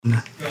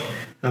I'm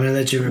gonna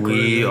let you record.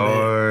 We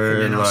are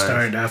and then I'll live.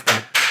 start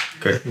after.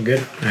 Good. You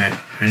good? Alright,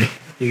 ready?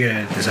 You gotta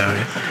edit this out,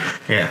 right?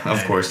 Yeah,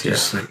 of course, yeah.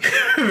 Just like,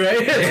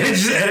 right?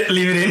 Just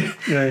leave it in.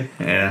 Right.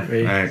 Yeah.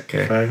 Ready? All right,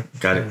 okay. 5.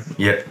 Got it.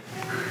 Yep.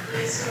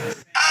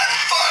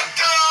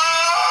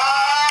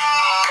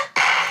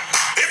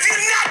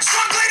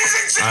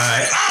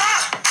 Alright.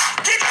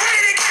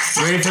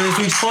 Ready for this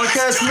week's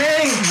podcast,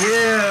 man?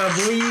 Yeah,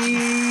 boy.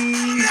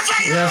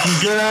 We have some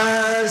good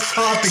ass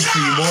topics for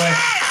you, boy.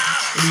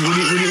 What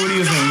do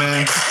you think,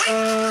 man?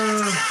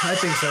 I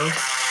think so.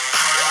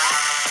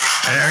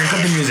 I already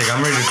cut the music.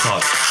 I'm ready to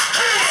talk.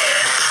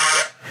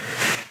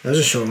 That was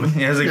a short one.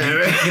 Yeah, it's like,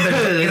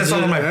 get that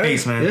song on my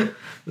face, man.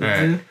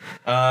 Yeah.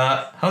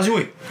 Alright. How's your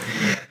week?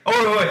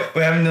 Oh, wait.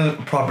 We haven't done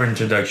a proper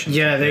introduction.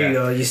 Yeah, there you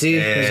go. You see?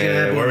 Yeah, It's gonna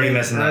happen. we're already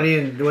messing up.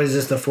 What is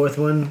this, the fourth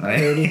one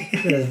already?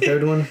 The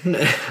third one?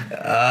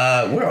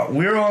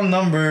 We're on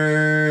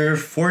number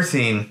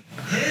 14.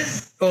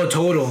 Oh,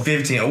 total.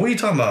 15. Oh, what are you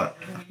talking about?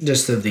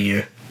 Just of the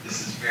year.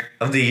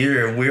 Of the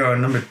year, we are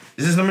number...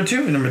 Is this number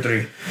 2 or number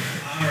 3?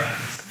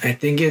 I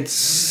think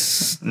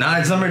it's... Nah,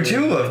 it's number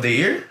 2 of the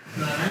year.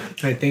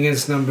 I think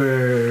it's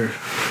number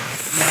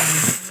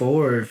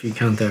 4 if you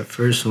count that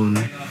first one.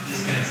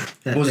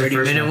 That What was the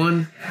 30-minute first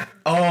one?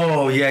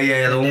 Oh, yeah.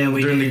 The then one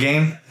we during the did-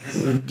 game?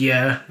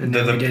 Yeah, and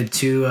then we did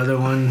 2 other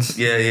ones.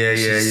 Yeah. This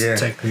is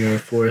technically our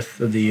 4th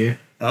of the year.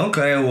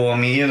 Okay, well, I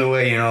mean, either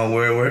way, you know,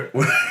 we're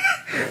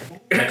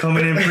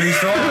coming in pretty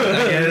strong.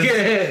 I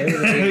guess.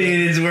 I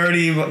mean, we're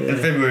already in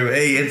February. But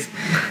hey,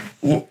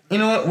 you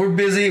know what? We're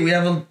busy. We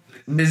have a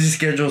busy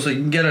schedule, so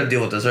you gotta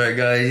deal with us, all right,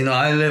 guys? You know,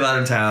 I live out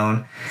of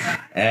town,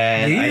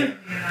 and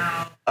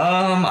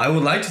I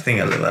would like to think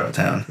I live out of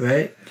town.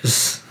 Right?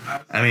 Just...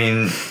 I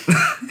mean,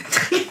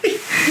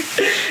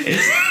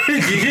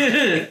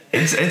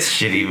 it's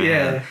shitty, man.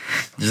 Yeah.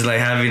 Just like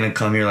having to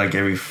come here like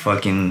every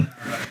fucking,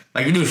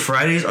 like, dude,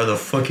 Fridays are the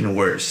fucking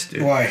worst,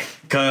 dude. Why?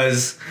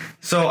 Cause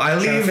so I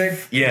leave.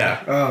 Traffic?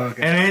 Yeah. Oh,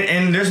 okay.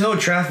 And there's no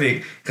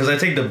traffic because I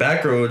take the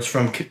back roads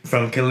from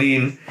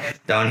Killeen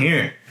down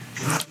here,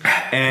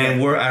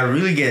 and where I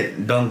really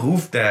get done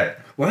goofed at.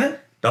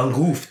 What? Done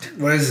goofed.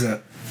 What is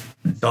that?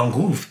 Done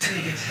goofed.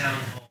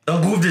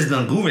 Done goofed is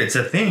done goofed. It's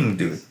a thing,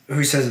 dude.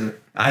 Who says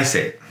it? I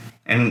say it,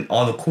 and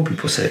all the cool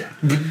people say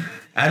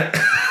it.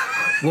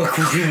 What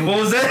cool people? What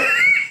was that?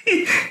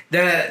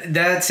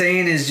 That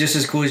saying is just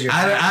as cool as your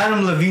hat.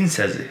 Adam Levine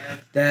says it.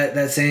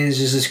 That saying is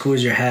just as cool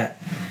as your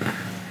hat.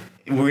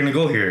 We're gonna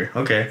go here.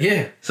 Okay.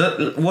 Yeah.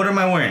 So what am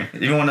I wearing?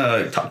 You want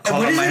to call What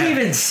out does my it hat?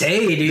 even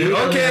say, dude?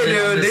 Okay,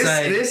 On dude. the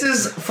side. This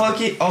is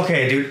fucking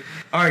okay, dude.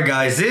 All right,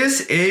 guys.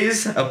 This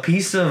is a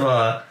piece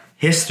of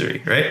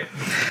history, right?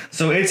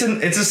 So it's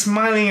a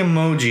smiling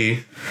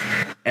emoji,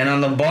 and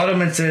on the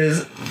bottom it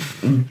says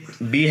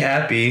 "Be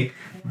happy,"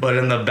 but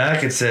in the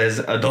back it says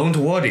 "Don't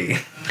worry."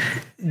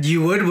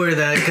 You would wear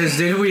that because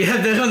did we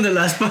have that on the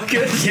last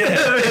podcast?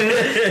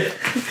 Yeah.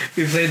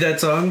 We played that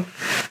song.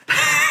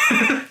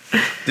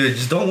 Dude,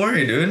 just don't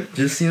worry, dude.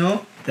 Just, you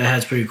know. That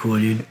hat's pretty cool,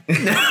 dude.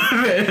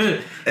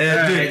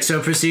 Alright,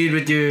 so proceed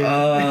with your...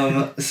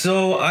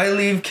 So I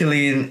leave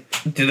Killeen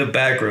to the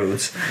back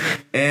roads,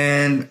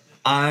 and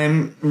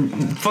I'm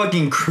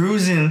fucking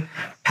cruising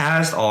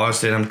past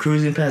Austin. I'm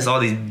cruising past all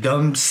these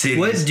dumb cities.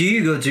 What do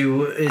you go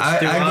to? It's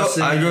through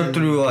Austin I go and-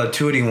 through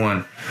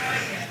 281.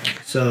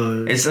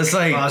 So It's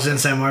like Austin,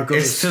 San Marcos.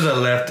 it's to the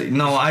left.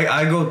 No,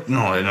 I go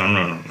no. I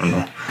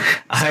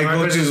San go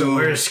Marcos is the to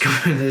worst.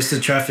 It's the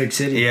traffic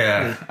city.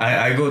 yeah.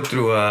 I go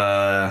through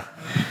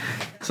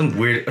some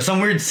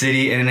weird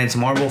city, and it's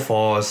Marble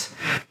Falls,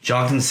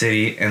 Johnson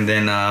City, and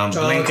then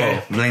Blanco.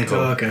 okay. Blanco.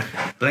 Oh, okay.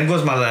 Blanco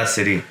is my last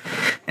city,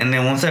 and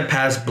then once I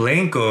pass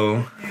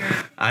Blanco,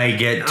 I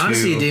get to.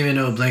 Honestly, didn't even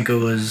know Blanco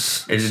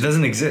was It just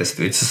doesn't exist.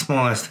 It's a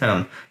small ass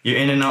town. You're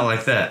in and out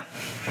like that.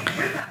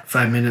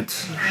 5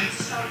 minutes.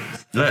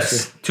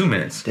 Less, 2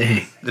 minutes,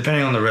 Dang.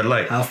 depending on the red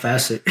light. How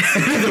fast it...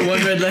 the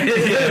one red light. If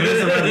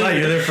it's a red light,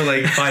 you're there for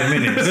like 5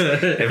 minutes.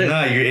 If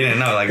not, you're in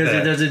and out like Because it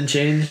that. doesn't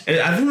change.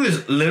 I think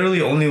there's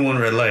literally only one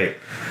red light,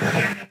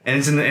 and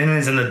it's in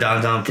the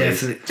downtown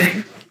place.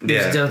 Definitely.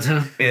 Yeah. It's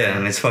downtown. Yeah,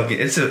 and it's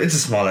a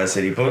small ass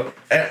city. But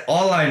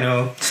all I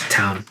know It's a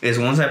town. is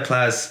once I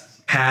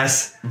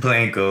pass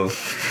Blanco,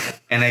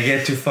 and I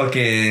get to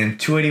fucking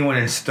 281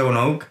 in Stone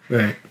Oak.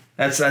 Right.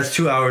 That's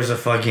 2 hours of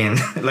fucking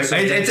like So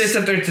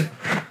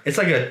it's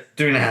like a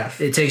 3.5.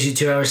 It takes you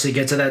 2 hours to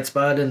get to that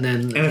spot, and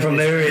then... And from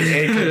there,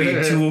 it could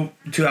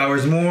be 2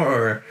 hours more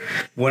or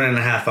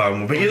 1.5 hours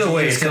more. But either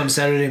way, Just come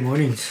Saturday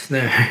mornings.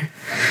 There.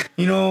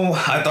 you know,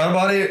 I thought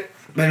about it,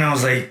 and I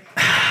was like,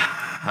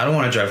 I don't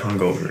want to drive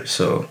hungover.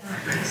 So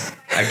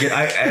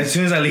as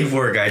soon as I leave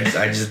work, I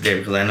just dip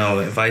because I know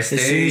if I stay.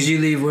 As soon as you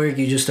leave work,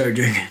 you just start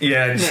drinking.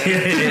 Yeah.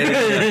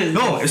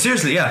 No,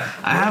 seriously, yeah.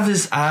 I have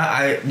this.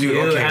 I do.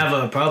 You Okay. have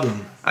a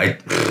problem.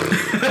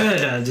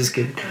 No, just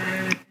kidding.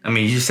 I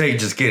mean, you say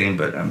just kidding,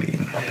 but I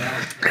mean,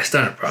 That's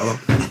not a problem.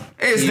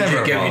 it's You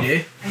never a drink problem. every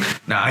day?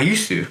 Nah, I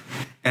used to,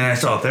 and I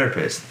saw a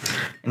therapist.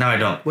 Now I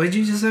don't. What did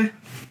you just say?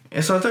 I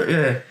saw a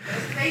therapist.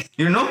 Yeah.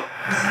 You know?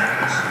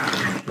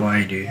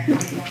 Why, dude?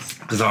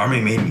 Because the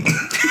army made me.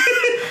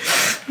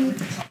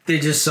 They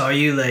just saw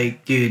you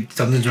like, dude,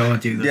 something's wrong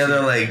with you. Yeah,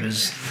 they're like,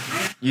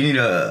 you need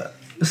to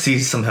see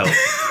some help.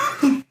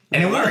 And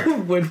it worked.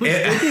 When was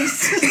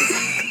this?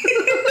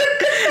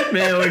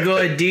 Man, we're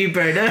going deep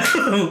right now.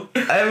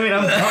 I mean,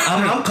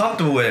 I'm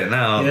comfortable with it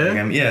now.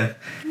 Yeah? Yeah.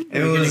 It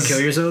You was gonna kill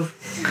yourself?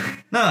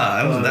 Nah,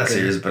 I wasn't that okay.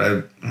 serious,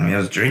 but I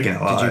was drinking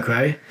a lot. Did you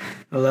cry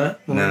a lot?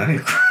 No, I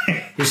didn't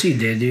cry. Yes, you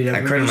did, dude.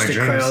 I cried in my used to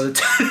cry dreams. all the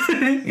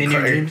time. In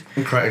your dreams?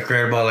 I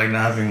cried about like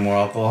not having more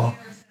alcohol.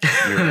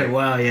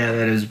 Wow, yeah,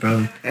 that is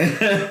bro.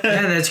 Yeah,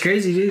 that's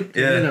crazy, dude.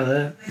 Yeah. I didn't know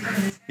that.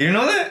 You didn't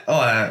know that? Oh,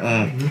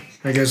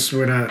 I guess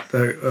we're not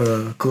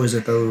that cool as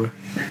I thought we were.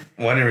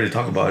 well, I didn't really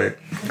talk about it.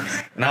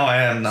 Now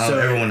I am. Now So,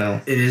 everyone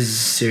knows. It is a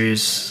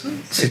serious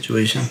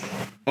situation.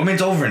 I mean,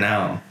 it's over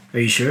now. Are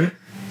you sure?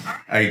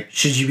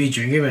 Should you be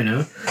drinking right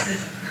now?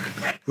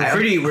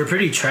 We're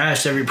pretty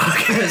trashed every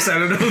podcast. I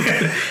don't know.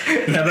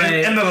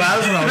 And the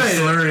last one I was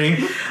slurring.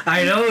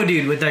 I know,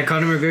 dude. With that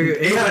Conor McGregor.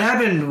 Hey, Yeah. what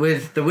happened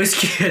with the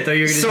whiskey? I thought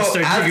you were gonna just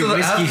start drinking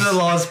whiskey.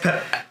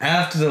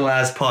 After the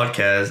last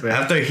podcast, Right.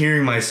 after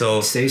hearing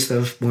myself, Say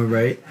stuff more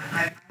right.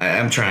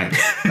 I'm trying.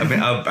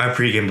 I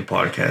pre-gamed the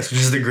podcast,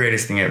 which is the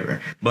greatest thing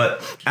ever.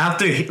 But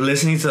after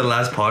listening to the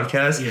last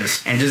podcast,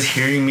 Yes. and just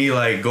hearing me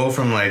like go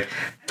from like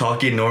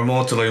talking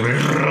normal to like,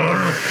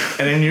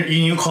 and then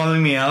you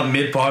calling me out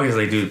mid podcast,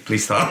 like, dude,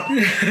 please stop. I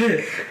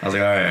was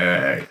like, all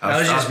right. I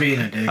was just being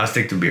a dick. I'll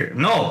stick to beer.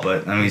 No,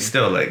 but I mean,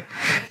 still, like,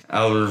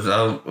 I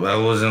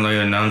wasn't like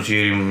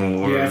enunciating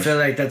words. Yeah, I feel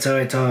like that's how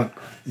I talk,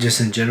 just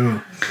in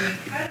general.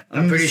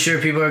 I'm pretty sure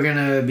people are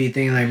gonna be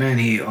thinking like, man,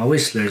 he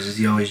always slurs. Is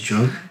he always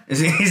drunk? Is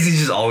he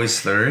just always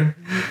slurring?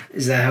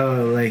 Is that how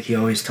like he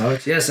always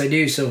talks? Yes, I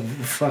do. So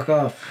fuck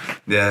off.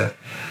 Yeah.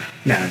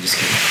 Nah, I'm just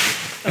kidding.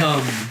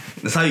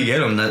 That's how you get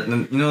them. That,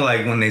 you know,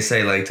 like when they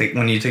say like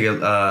when you take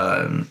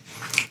a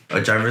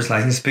driver's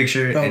license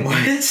picture. Oh, and what?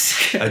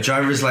 A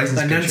driver's license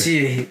picture.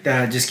 Enunciate.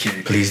 Just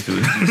kidding. Please,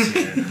 dude. I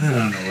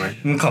don't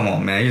know why. Come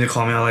on, man. You didn't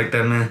call me out like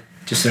that, man.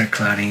 Just start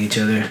clowning each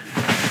other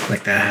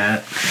like that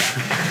hat.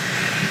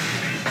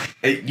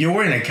 Hey, you're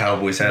wearing a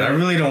Cowboys hat. I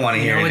really don't want to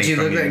You hear know what anything you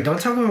from look you. like? Don't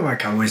talk about my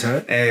Cowboys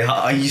hat. Hey,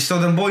 are you still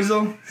them boys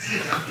though?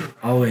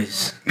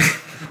 Always.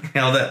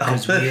 How'd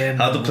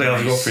the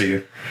playoffs go for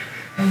you?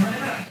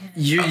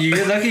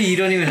 You're lucky you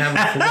don't even have a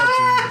football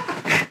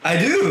team. I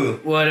do.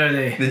 What are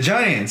they? The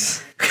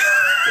Giants.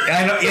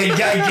 I know. Yeah,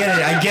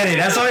 I get it.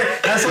 That's why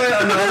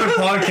on the other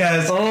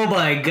podcast. Oh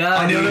my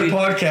god. On the other dude.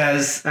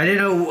 podcast. I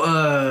didn't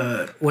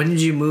know. When did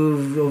you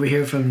move over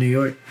here from New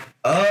York?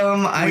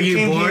 I Were you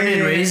came born here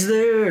and raised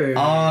there? Or?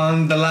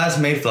 on the last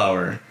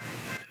Mayflower.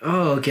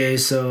 Oh, okay.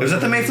 So Was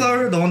that the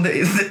Mayflower? The one that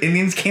the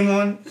Indians came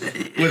on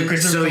with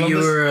Christopher So Columbus? you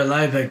were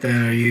alive back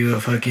then? Are you a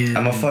fucking?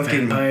 I'm a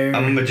fucking. vampire?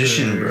 I'm a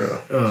magician, Or-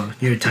 bro. Oh,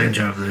 you're a time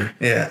traveler.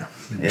 Yeah.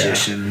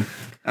 Magician.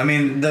 I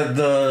mean the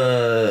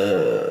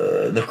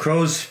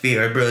crow's feet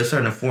are really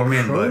starting to form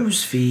in, but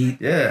Crow's feet.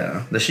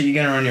 yeah, the shit you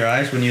get around your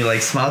eyes when you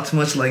like smile too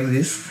much like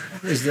this.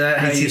 Is that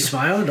how you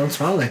smile? Don't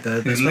smile like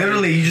that. That's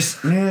Literally, you just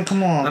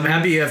come on. I'm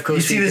happy you have You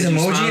crow's see feet. this 'cause you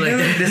emoji, smile like dude?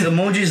 that. This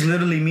emoji is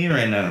literally me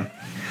right now.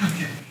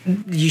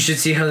 You should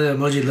see how the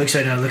emoji looks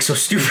right now. It looks so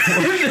stupid.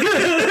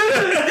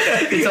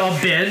 It's all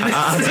bent.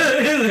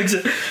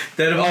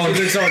 That emoji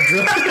looks all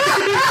drunk.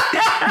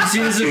 You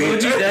see this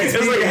emoji? That's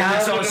It's like me. It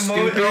half looks all an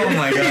stupid. emoji. Oh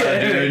my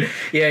god, dude.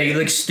 Yeah, you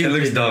look It stupid.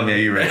 looks dumb. Yeah,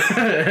 you're right.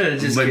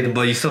 Just kidding.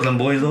 but you still them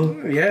boys though.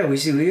 Yeah,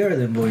 we are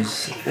them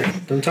boys.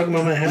 Don't talk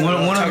about my hat.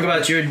 One Talk of-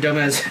 about your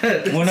dumbass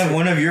hat.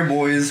 One of your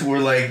boys were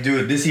like,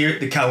 dude, this year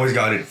the Cowboys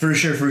got it for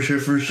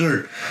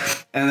sure.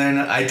 And then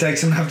I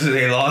text him after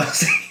they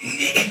lost.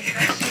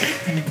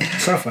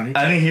 It's not funny.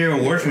 I didn't hear a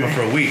word from him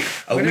for a week.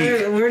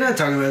 We're not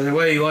talking about it.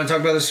 Wait, you want to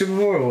talk about the Super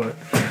Bowl or what?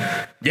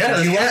 Yeah,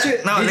 Did you watch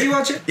it? No, Did you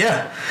watch it?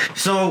 Yeah.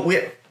 So we.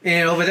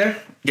 And over there?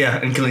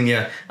 Yeah, in Killeen,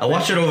 yeah. I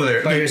watched it over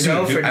there. By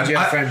yourself or did you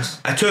have I- friends?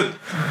 I took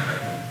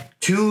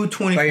two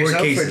 24 By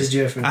yourself or cases. did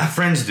you have friends? I have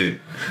friends, dude.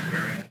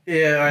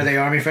 Yeah, are they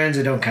Army friends?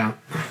 It don't count.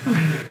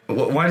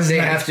 Why does They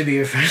that have to be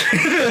your friends.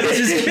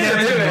 Just kidding.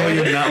 No,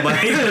 you're not.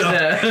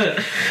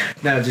 But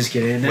No, just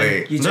kidding.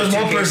 wait, You there's took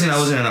one two person that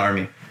cases. was in the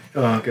army.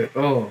 Oh, okay.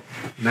 Oh,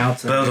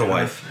 mouth. That was a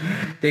wife.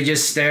 They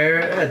just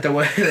stare at the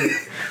wife. Like,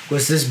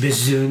 what's this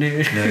bitch doing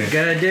here?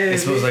 God damn. It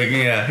smells like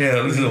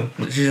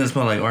she doesn't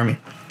smell like army.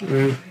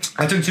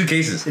 I took 2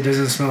 cases. It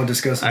doesn't smell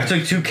disgusting. I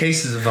took 2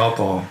 cases of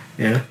alcohol,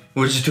 Yeah.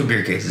 which is 2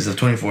 beer cases of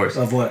 24s.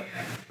 Of what?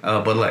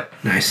 Bud Light.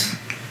 Nice.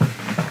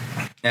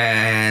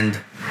 And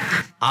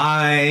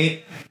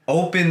I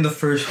opened the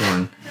first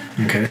one.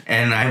 Okay.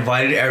 And I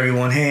invited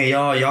everyone, hey,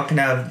 y'all can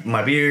have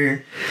my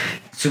beer.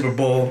 Super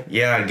Bowl,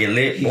 yeah, get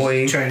lit,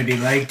 boy. Trying to be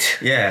liked.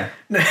 Yeah.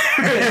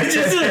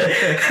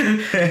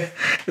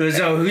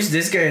 So who's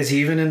this guy? Is he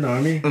even in the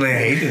army? Like, I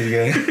hate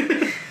this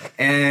guy.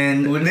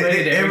 And Wouldn't let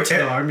it ever to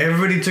the army.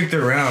 everybody took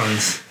their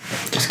rounds.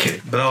 Just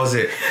kidding. But that was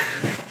it.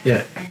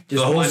 Yeah. The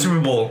Just whole one. Super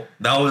Bowl,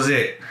 that was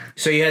it.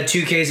 So you had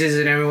 2 cases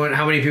and everyone.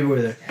 How many people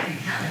were there?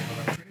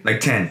 Like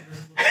 10.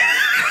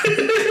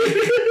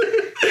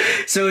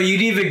 So you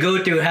didn't even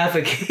go through half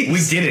a case.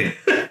 We didn't.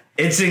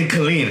 It's in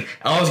Killeen.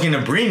 I was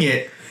gonna bring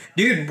it,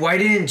 Dude, why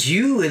didn't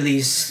you at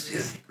least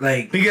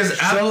Because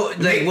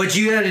what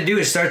you had to do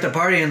is start the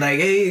party and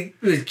hey,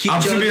 keep.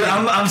 I'm just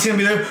gonna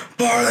be there,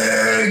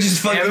 party,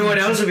 just fucking. Everyone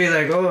else would be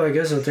like, oh, I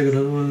guess I'll take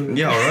another one.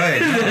 Yeah,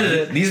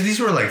 right. these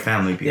were like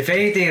family people. If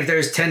anything, if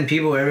there's 10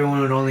 people,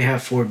 everyone would only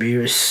have 4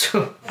 beers.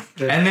 So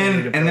and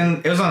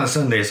then it was on a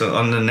Sunday, so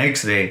on the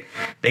next day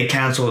they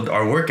canceled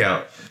our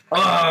workout.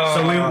 Oh.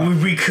 So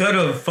we could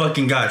have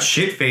fucking got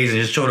shit faced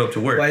and just showed up to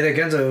work. Why they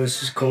canceled? It was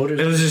just cold.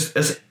 It was just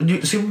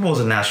Super Bowl's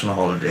a national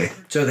holiday.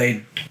 So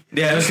they.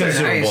 Yeah, it was nice.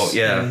 Super Bowl.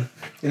 Yeah.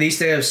 At least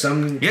they have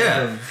some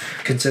kind of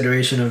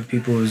consideration of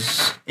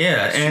people's.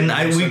 Yeah,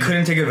 and we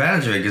couldn't take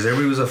advantage of it because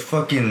everybody was a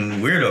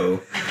fucking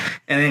weirdo,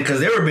 and then because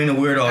they were being a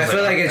weirdo. I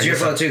feel like it's your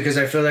fault too because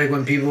I feel like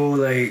when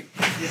people I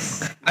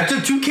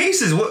took 2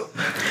 cases. What?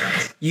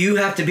 You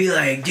have to be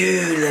like,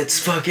 dude, let's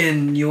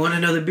fucking. You want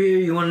another beer?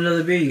 You want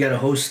another beer? You gotta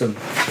host them.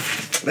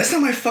 That's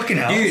not my fucking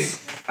house. Dude,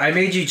 I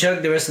made you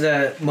chug the rest of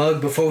that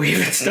mug before we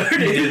even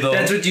started.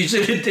 That's what you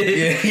should have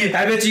did. Yeah.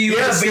 I bet you.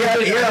 I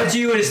bet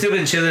you would have still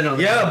been chilling on.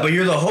 Yeah, but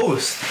you're the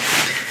host.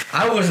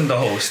 I wasn't the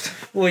host.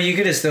 Well, you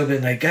could have still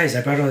been like, guys,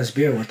 I brought all this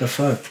beer. What the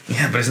fuck?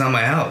 Yeah, but it's not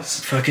my house.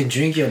 Fucking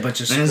drink you a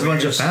bunch of. And there's a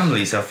bunch of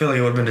families. I feel like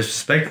it would have been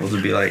disrespectful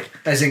to be like.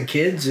 As in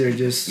kids or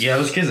just. Yeah,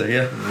 those kids.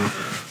 Yeah.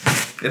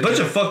 A bunch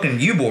of fucking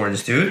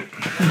newborns, dude.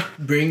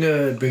 Bring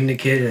the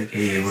kid. Like,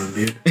 hey, you want a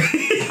beer?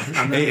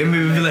 Hey,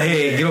 maybe be like,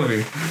 hey, get over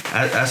here.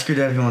 Ask your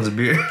dad if he wants a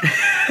beer.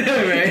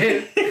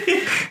 Right?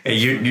 Hey,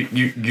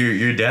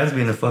 your dad's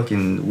being a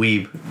fucking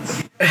weeb.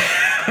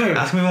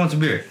 Ask him if he wants a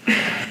beer.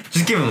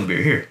 Just give him a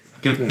beer. Here,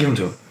 give him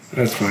to him.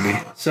 That's funny.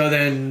 So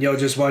then y'all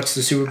just watched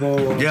the Super Bowl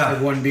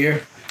with 1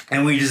 beer?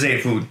 And we just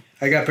ate food.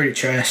 I got pretty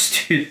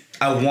trashed, dude.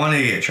 I wanted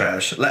to get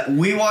trash.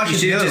 We watched it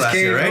together last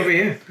year, right? Over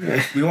here.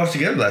 We watched it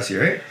together last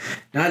year, right?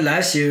 Not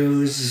last year. It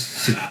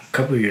was a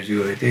couple years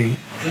ago, I think.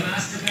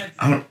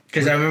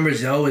 Because I remember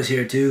Zell was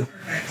here too.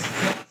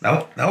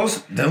 That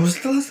was the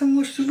last time we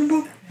watched Super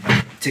Bowl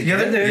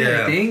together.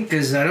 Yeah. I think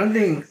because I don't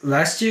think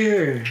last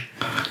year.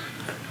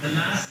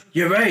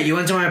 You're right. You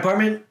went to my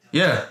apartment.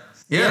 Yeah.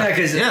 Yeah.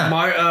 Because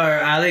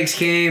Alex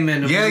came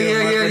and yeah.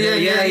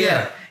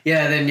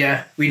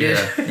 Then we did.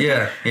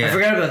 Yeah. I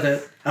forgot about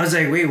that. I was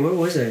like, wait, what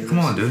was it? Come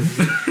on, dude.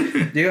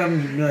 Dude,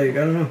 I'm like, I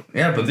don't know.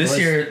 Yeah, but this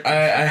year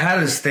I had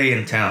to stay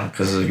in town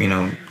because of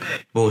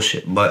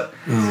bullshit. But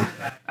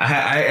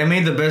I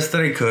made the best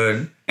that I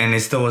could, and it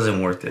still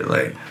wasn't worth it.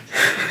 Like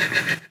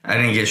I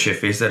didn't get shit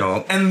faced at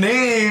all. And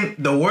then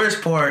the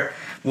worst part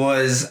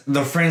was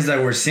the friends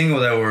that were single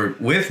that were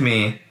with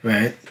me.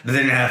 Right. They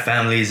didn't have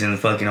families and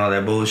fucking all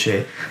that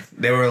bullshit.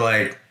 They were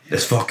like,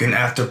 this fucking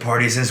after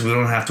party since we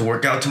don't have to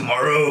work out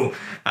tomorrow.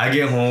 I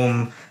get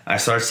home. I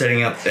start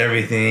setting up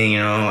everything,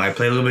 I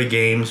play a little bit of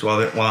games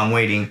while I'm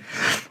waiting. And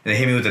they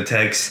hit me with a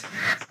text.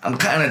 I'm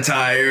kind of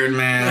tired,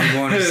 man. I'm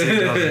going to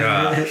sleep. I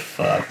was like,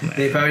 fuck, man.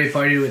 They probably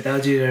partied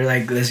without you. They're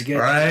like, let's get...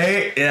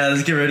 Right? Yeah,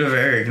 let's get rid of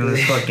Eric.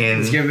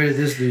 Let's get rid of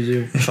this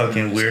loser.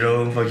 Fucking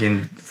weirdo.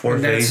 Fucking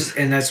four-face.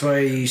 And that's why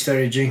you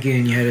started drinking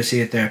and you had to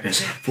see a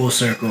therapist. Full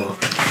circle.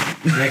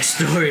 Next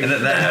story.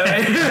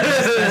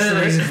 That's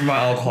the reason for my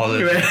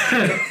alcoholism.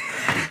 Right.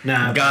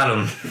 Nah. Got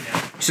him.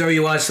 So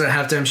you watched the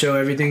halftime show,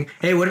 everything.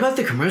 Hey, what about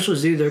the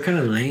commercials, dude? They're kind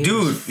of lame.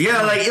 Dude,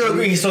 yeah,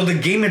 so the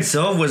game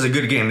itself was a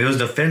good game. It was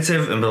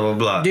defensive and blah, blah,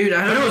 blah. Dude,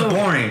 I don't know. But it was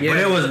boring. Yeah. But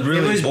it was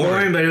really boring. It was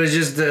boring, but it was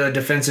just a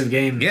defensive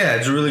game. Yeah,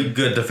 it's a really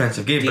good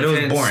defensive game, but it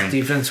was boring.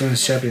 Defense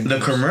wins champions. The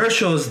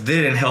commercials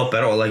didn't help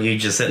at all, like you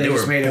just said. They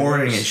were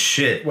boring as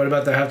shit. What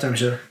about the halftime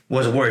show?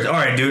 Was worse. All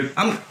right, dude.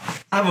 I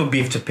have a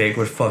beef to pick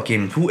with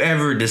fucking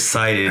whoever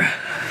decided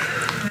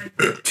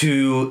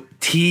to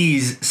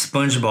tease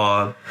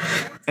SpongeBob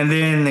and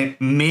then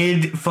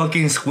mid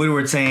fucking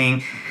Squidward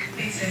saying,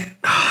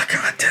 oh,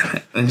 god damn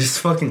it, and just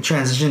fucking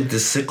transition to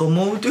sickle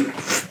mode, dude.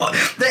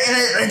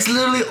 That's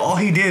literally all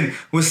he did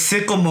was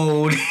sickle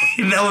mode.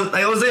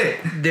 that was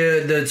it.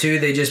 The two,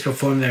 they just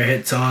performed their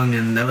hit song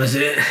and that was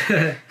it.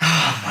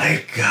 Oh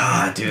my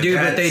god, dude. Dude,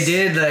 but they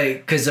did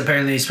because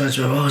apparently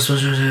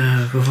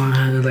SpongeBob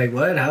perform. Like,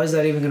 what? How is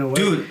that even gonna work?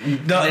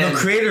 Dude, the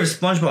creator of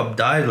SpongeBob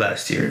died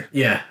last year.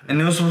 Yeah. And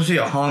it was supposed to be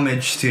a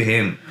homage to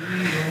him.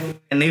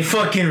 And they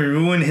fucking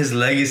ruined his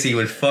legacy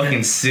with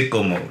fucking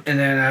sickle mode. And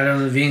then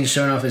Adam Levine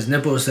showing off his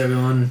nipples to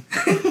everyone.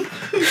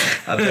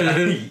 I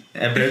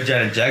bet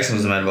Janet Jackson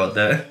was mad about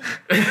that.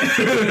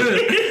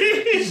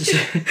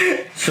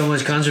 So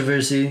much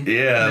controversy.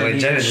 Yeah, when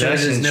Janet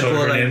Jackson showed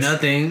her like nips.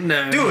 Nothing.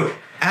 No.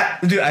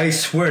 Dude, I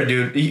swear,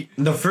 dude.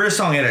 The first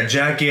song had a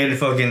jacket,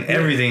 fucking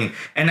everything,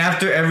 and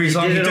after every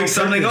song he took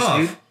something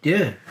off. Dude.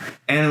 Yeah.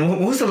 And what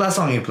was the last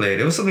song he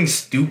played? It was something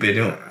stupid.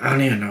 I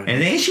don't even know.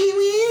 And then she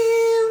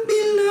will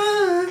be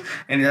loved.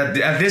 And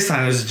at this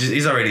time, it was just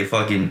he's already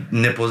fucking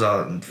nipples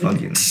out and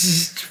fucking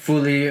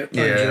fully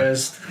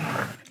undressed.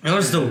 It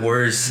was the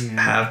worst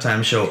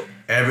halftime show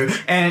ever.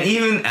 And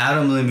even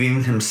Adam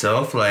Levine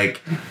himself,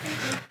 like,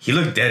 he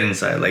looked dead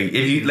inside. Like,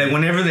 if you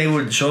whenever they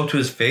would show up to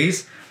his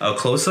face, a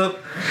close up,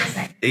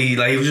 he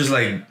was just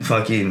like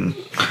fucking.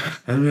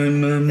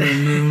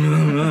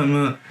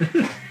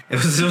 It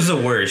was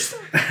the worst.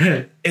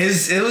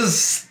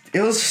 It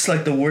it was just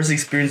like the worst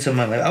experience of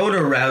my life. I would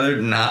have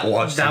rather not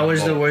watched. That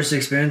was the worst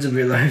experience of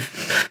your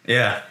life.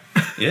 Yeah.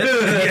 Yeah.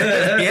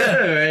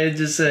 Right,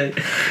 just say,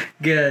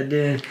 God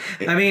damn.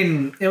 I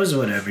mean, it was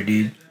whatever,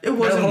 dude. It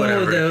wasn't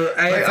whatever.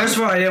 First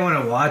of all, I didn't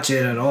want to watch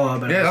it at all.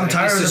 But yeah, I'm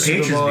tired of the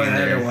Patriots being I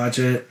had there. to watch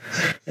it.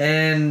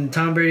 And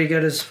Tom Brady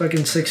got his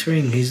fucking 6th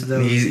ring. He's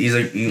literally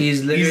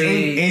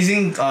he's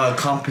in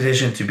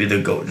competition to be the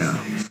GOAT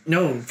now.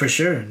 No, for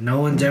sure. No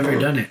one's ever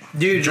done it,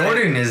 dude.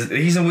 Jordan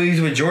he's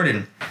with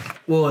Jordan.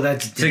 Well,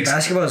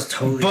 basketball is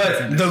totally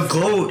different. But the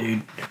GOAT,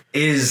 dude,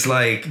 is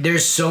like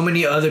there's so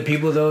many other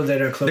people though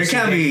that are close. There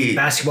can't be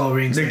basketball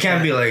rings. There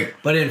can't be like.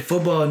 But in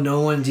football,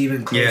 no one's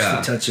even close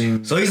to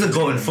touching. So he's the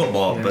GOAT in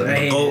football, but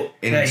the GOAT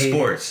in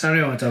sports. I don't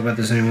even want to talk about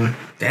this anymore.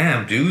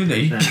 Damn, dude,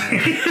 you got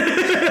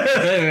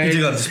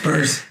the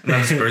Spurs.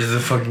 Not the Spurs, is the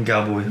fucking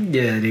Cowboys.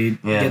 Yeah, dude.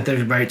 Yeah. Get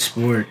the right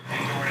sport.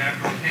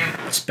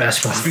 It's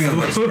basketball. Speaking of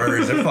the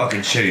Spurs, they're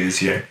fucking shitty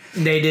this year.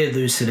 They did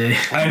lose today.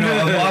 I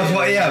know.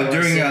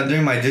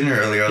 During my dinner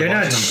earlier, they're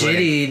not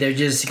shitty. They're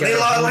just they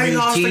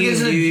lost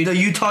against the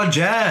Utah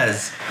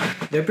Jazz.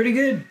 They're pretty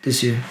good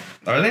this year.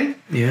 Are they?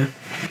 Yeah.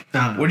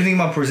 What do you think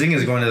about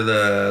Porzingis going to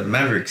the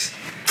Mavericks?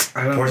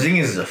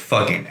 Porzingis is a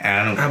fucking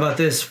animal. How about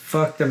this?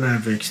 Fuck the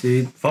Mavericks,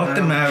 dude. Fuck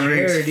the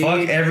Mavericks.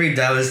 Fuck every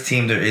Dallas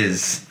team there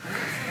is.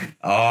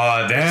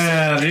 Oh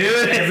damn,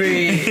 dude!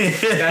 Every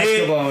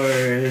basketball.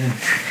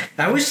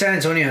 I wish San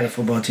Antonio had a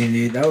football team,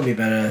 dude. That would be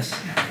badass.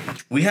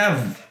 We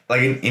have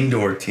like an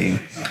indoor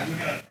team.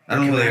 I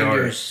don't know who they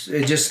are.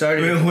 It just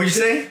started. Wait, what'd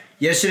you say?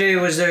 Yesterday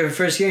was their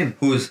first game.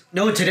 Who's?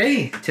 No,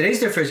 today. Today's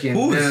their first game.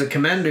 Who's? The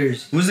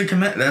Commanders. Who's the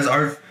That's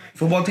our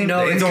football team.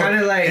 No, it's kind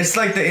of like it's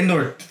like the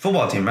indoor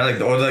football team,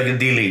 right? Or like a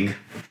D League.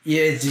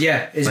 Yeah, it's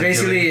like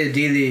basically a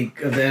D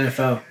League of the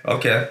NFL.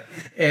 Okay.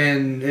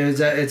 And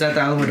it's at the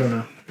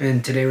Alamodome.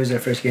 And today was their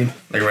first game.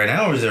 Like right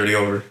now, or is it already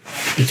over?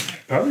 It's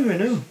probably right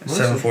now.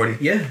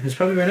 7:40. Yeah, it's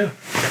probably right now.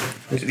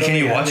 Can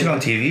you watch it on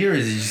TV, or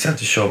does it just have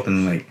to show up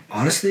and like?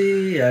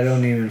 Honestly, I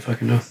don't even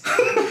fucking know.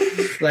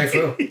 Like,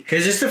 bro,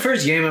 because it's the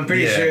first game. I'm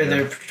pretty sure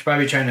they're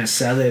probably trying to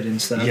sell it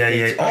and stuff. Yeah.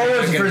 Oh,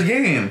 it's the first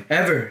game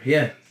ever.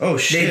 Yeah. Oh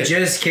shit! They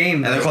just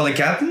came. And they're called the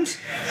captains.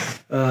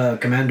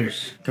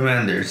 Commanders.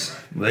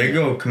 There you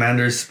go.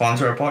 Commanders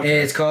sponsor our podcast.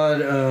 It's called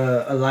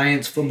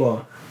Alliance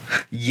Football.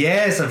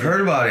 Yes, I've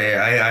heard about it.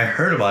 I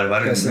heard about it,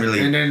 but I didn't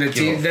really. And then the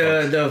team,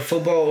 the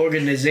football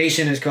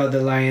organization is called the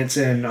Alliance,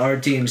 and our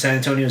team, San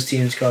Antonio's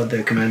team, is called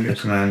the Commanders.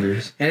 The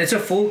Commanders. And it's a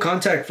full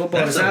contact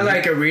football. It's not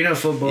like arena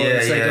football.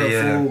 Yeah, it's like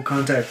a full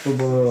contact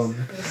football.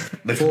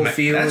 Full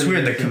field. That's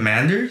weird. The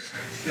Commanders.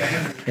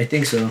 I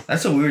think so.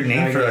 That's a weird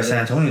name for a San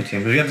Antonio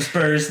team. We got the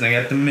Spurs and they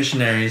got the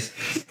Missionaries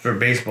for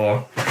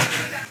baseball.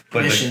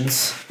 But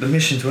Missions. The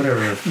Missions,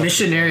 whatever.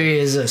 Missionary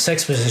is a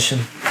sex position.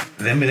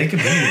 They could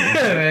be in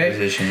a right?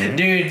 position. Yeah.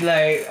 Dude,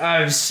 like,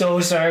 I'm so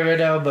sorry right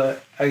now,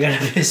 but I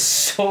gotta piss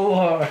so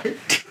hard.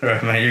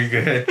 Alright, man, you're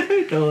good.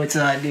 No, it's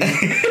not, dude.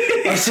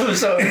 I'm so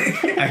sorry.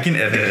 I can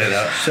edit it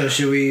out. So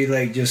should we,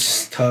 like,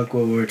 just talk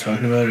what we're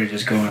talking about, or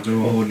just go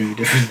into a whole new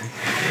different thing?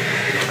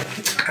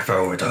 I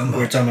forgot what we're talking about.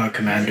 We're talking about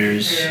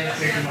Commanders.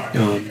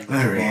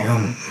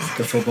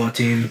 The football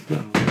team.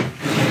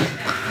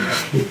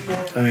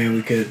 I mean,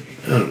 we could.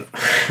 Well,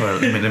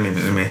 let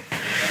me.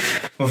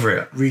 Go for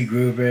it.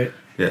 Regroup it.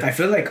 Yeah. I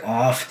feel like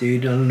off,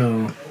 dude. I don't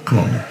know. Come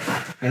on.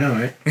 I know,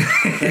 right?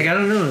 Like, I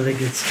don't know. Like,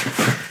 it's.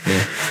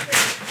 Yeah.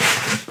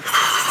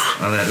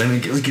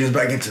 Let's get us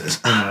back into this.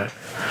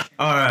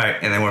 All right,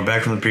 and then we're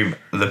back from the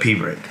pee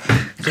break.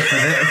 So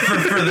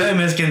for them,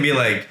 it's gonna be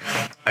like,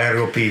 I gotta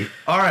go pee.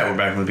 All right, we're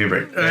back from the pee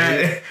break. All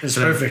right, it's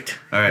perfect.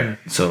 All right,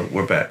 so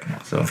we're back.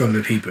 So from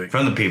the pee break.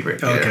 From the pee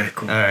break. Okay,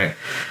 cool. All right.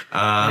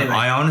 Anyway,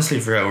 I honestly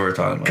forgot what we were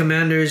talking about.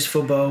 Commanders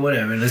football,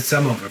 whatever. Let's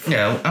sum over.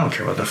 Yeah, I don't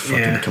care about the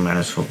fucking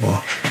Commanders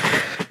football.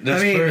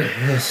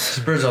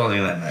 Spurs are the only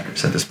thing that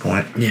matters at this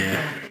point.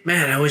 Yeah.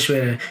 Man, I wish we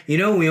had.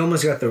 We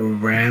almost got the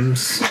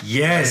Rams.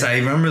 Yes, I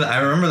remember that. I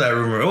remember that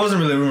rumor. It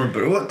wasn't really a rumor,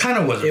 but what kind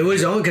of was it? It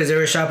was on because they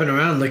were shopping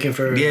around looking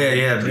for.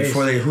 Yeah.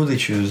 Before who they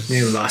choose?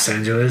 Los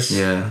Angeles.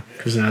 Yeah.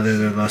 Because now they're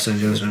the Los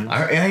Angeles Rams.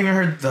 I even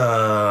heard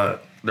the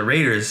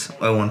Raiders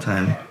at one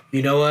time.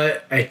 You know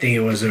what? I think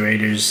it was the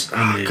Raiders.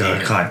 Oh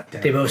God.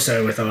 They both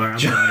started with R.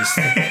 I'm honest.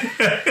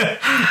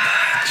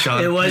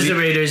 Sean, it was the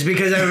Raiders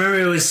because I remember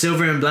it was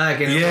silver and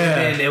black, and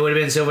it would have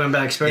been silver and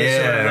black Spurs,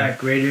 silver and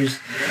black Raiders.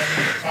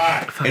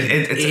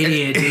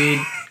 Idiot,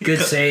 dude. Good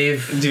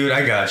save, dude.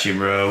 I got you,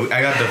 bro.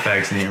 I got the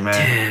facts in here, man.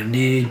 Damn,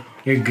 dude,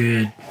 you're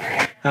good.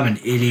 I'm an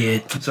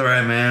idiot. It's all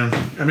right, man.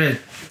 I'm gonna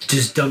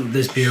just dump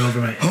this beer over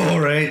my head.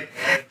 All right.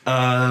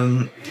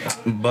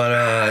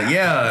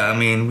 Yeah. I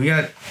mean, we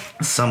got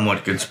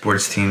somewhat good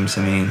sports teams.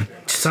 I mean,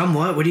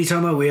 somewhat. What are you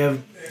talking about? We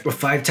have a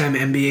 5-time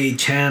NBA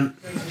champ.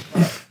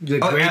 The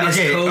greatest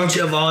coach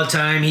of all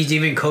time. He's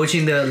even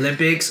coaching the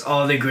Olympics.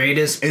 All the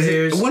greatest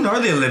players. When are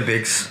the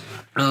Olympics?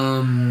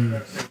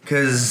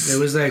 Because it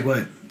was like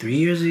what 3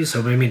 years,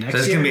 so maybe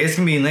next So year. it's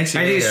gonna be next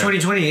year. I think it's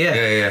 2020. Yeah.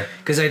 Yeah.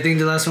 Because I think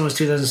the last one was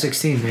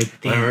 2016. I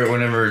think.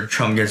 Whenever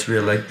Trump gets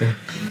reelected,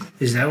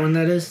 Is that when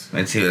that is?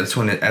 let's see.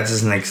 That's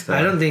his next.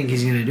 I don't think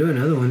he's gonna do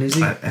another one, is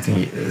he? I think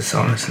he is,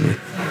 honestly.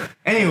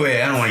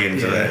 Anyway, I don't want to get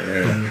into that.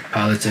 Yeah.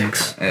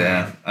 Politics.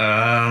 Yeah.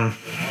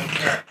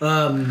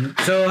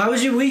 So how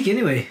was your week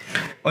anyway?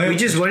 Oh, yeah. We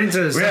just went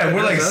into the Yeah,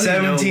 we're like I don't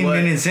even know 17 what-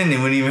 minutes in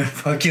and we didn't even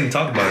fucking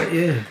talk about it.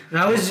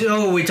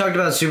 Yeah. We talked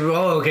about Super Bowl.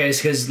 Oh, okay,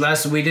 it's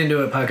because we didn't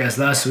do a podcast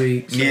last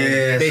week. So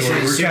Yeah, basically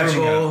so we're Super catching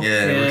Bowl. up.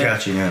 Yeah, we're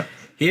catching up.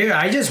 Here,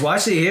 I just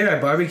watched it here. I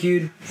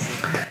barbecued.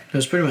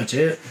 That's pretty much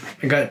it.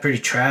 I got pretty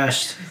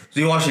trashed. So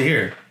you watched it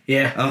here?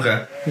 Yeah.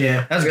 Okay.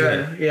 Yeah. That's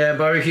good. Yeah,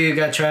 barbecue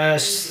got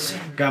trashed.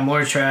 Got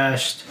more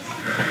trashed.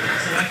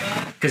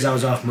 Because I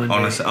was off Monday.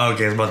 Honestly,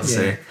 okay, I was about to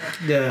say.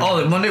 Yeah.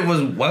 Oh,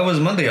 why was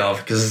Monday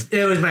off? Because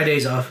It was my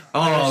days off.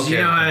 Oh, okay. You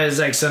know how it's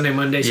like Sunday,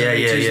 Monday,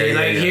 Sunday, yeah, Tuesday. yeah,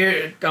 Like yeah.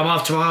 here, I'm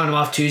off tomorrow and I'm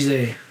off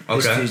Tuesday.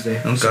 This Okay. Tuesday.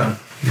 Okay. So,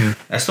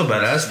 that's still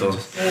badass though.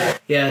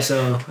 yeah,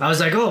 so I was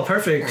like, oh,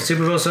 perfect.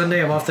 Super Bowl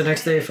Sunday. I'm off the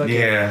next day. Fuck it.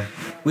 Yeah.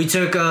 We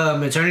took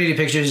maternity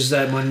pictures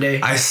that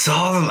Monday. I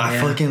saw them. I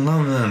Yeah. fucking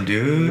love them,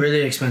 dude.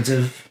 Really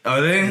expensive. Are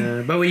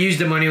they? But we used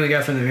the money we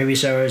got from the baby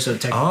shower, so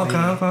technically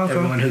Okay.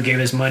 everyone who gave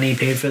us money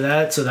paid for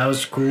that, so that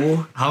was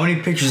cool. How many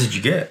pictures did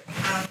you get?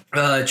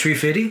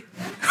 350.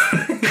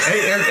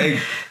 hey.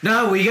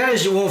 No, we got.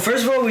 Well,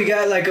 first of all, we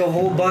got like a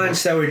whole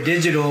bunch that were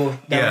digital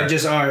that Yeah. were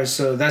just ours.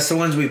 So that's the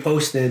ones we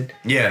posted.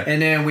 Yeah.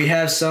 And then we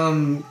have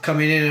some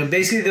coming in, and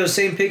basically those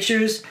same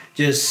pictures,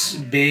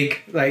 just big,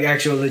 like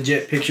actual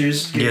legit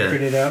pictures getting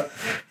printed out.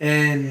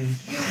 And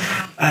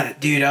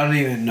dude, I don't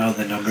even know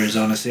the numbers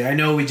honestly. I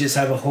know we just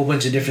have a whole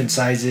bunch of different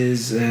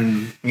sizes,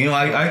 and You know,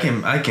 I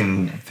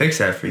can fix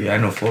that for you. I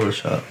know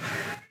Photoshop.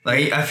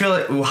 Like, I feel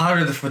like, how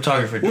did the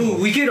photographer do ooh, it?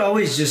 we could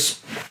always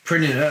just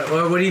print it out.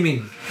 What do you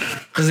mean?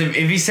 Because if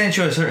he sent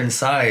you a certain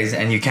size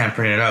and you can't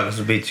print it out, this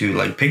would be too,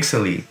 like,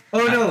 pixely.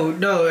 Oh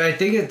no! I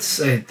think it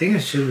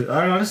should.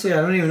 Honestly,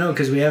 I don't even know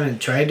because we haven't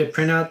tried to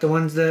print out the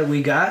ones that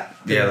we got.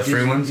 Yeah, the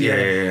free ones?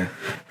 Yeah.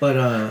 But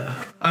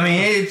I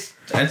mean, it's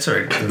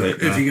alright.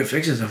 if you can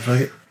fix it, then fuck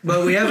it.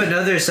 But we have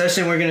another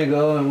session we're gonna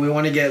go, and we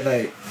want to get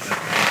like.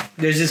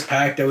 There's this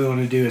pack that we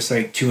want to do. It's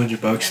like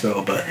 $200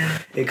 though, but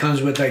it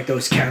comes with like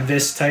those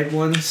canvas type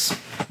ones.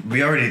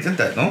 We already did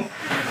that, no?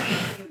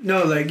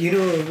 No, like you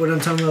know what I'm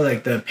talking about,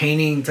 like the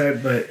painting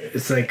type, but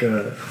it's like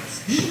a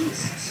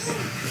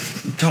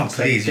Tom,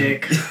 please.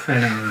 thick.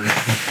 I don't know.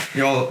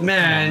 You're all,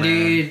 Man,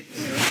 dude,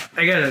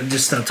 I gotta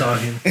just stop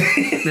talking.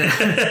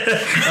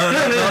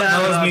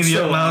 That was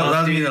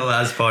me the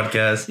last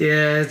podcast.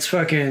 Yeah, it's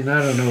fucking.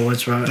 I don't know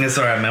what's wrong. It's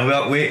alright,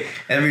 man. We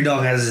every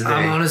dog has his day.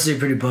 I'm honestly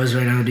pretty buzzed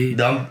right now, dude.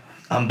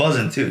 I'm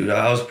buzzing too.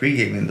 I was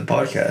pre-gaming the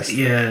podcast.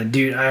 Yeah,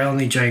 dude, I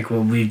only drank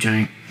what we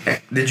drank.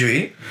 Did you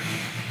eat?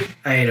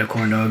 I ate a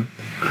corn dog.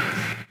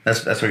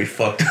 That's where you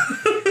fucked.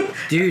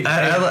 Dude,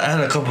 I had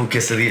a couple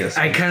quesadillas.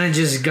 I kind of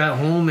just got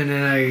home and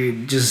then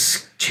I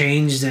just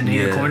changed and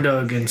ate a corn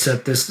dog and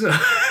set this.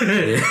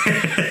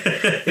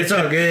 It's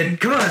all good.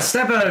 Come on,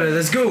 step out of it.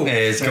 Let's go.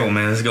 Hey, let's go,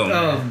 man. Let's go,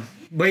 man.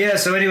 But yeah,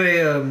 so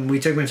anyway, we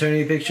took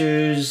maternity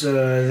pictures.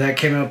 That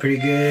came out pretty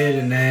good.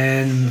 And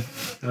then,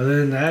 other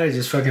than that, I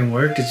just fucking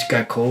worked. It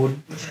got cold.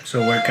 So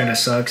work kind of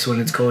sucks when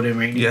it's cold and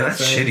rainy. Yeah,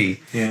 that's outside. shitty.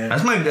 Yeah.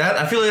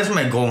 I feel like that's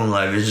my goal in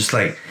life. It's just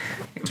like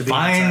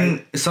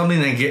find something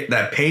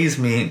that pays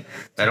me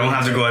that I don't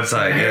have to go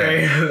outside.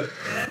 Yeah.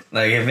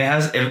 Like if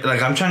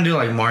I'm trying to do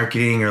like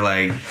marketing or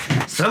like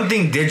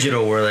something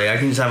digital where like I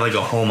can just have like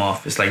a home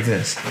office like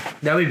this.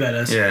 That'd be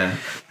badass. Yeah.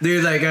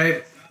 Dude, like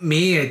I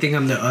think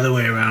I'm the other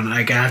way around.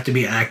 Like I have to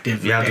be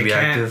active. You have to be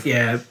active?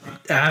 Yeah.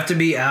 I have to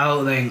be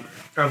out. Like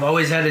I've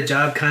always had a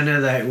job kind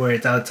of that where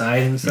it's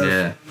outside and stuff.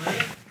 Yeah.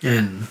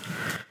 And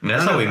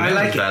That's how we met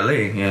with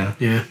ballet. Yeah.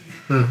 Yeah.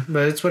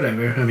 But it's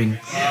whatever. I mean,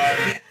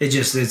 it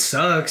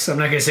sucks. I'm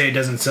not gonna say it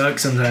doesn't suck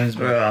sometimes,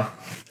 but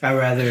I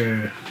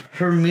rather.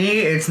 For me,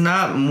 it's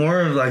not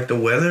more of like the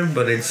weather,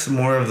 but it's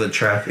more of the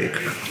traffic.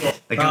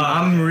 Like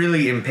I'm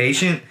really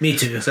impatient. Me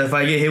too. So if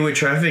I get hit with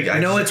traffic, I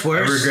what's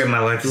worse? I regret my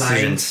life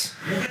decisions.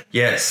 Lines.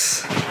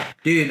 Yes.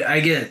 Dude, I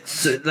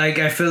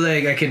feel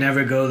like I can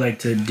never go like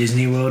to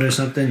Disney World or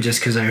something just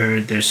because I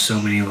heard there's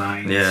so many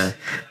lines. Yeah.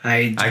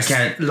 I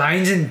can't.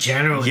 Lines in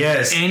general.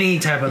 Yes. Any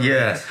type of.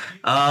 Yeah.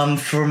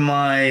 For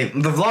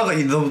the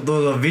vlog,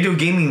 the video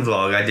gaming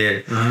vlog I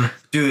did,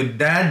 dude,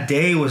 that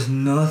day was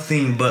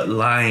nothing but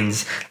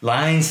lines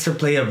to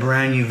play a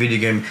brand new video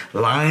game,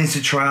 lines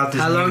to try out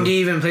this. How long do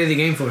you even play the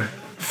game for?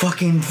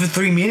 Fucking for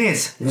 3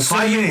 minutes. So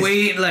 5 you minutes.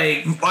 wait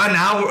like 1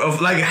 hour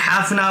of like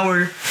half an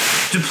hour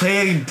to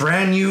play a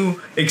brand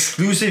new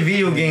exclusive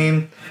video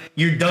game.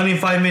 You're done in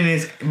 5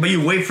 minutes, but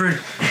you wait for it.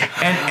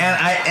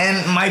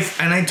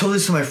 And I told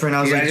this to my friend.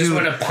 I was like, I just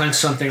dude, want to punch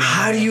something.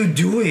 how do you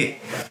do it?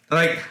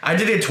 Like, I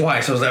did it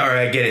twice. I was like, all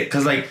right, I get it.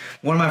 Cause like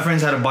one of my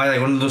friends had to buy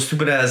like one of those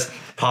stupid ass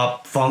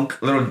pop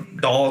funk little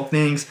doll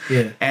things.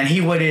 Yeah. And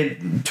he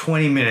waited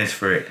 20 minutes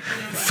for it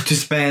to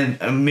spend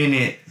a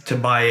minute to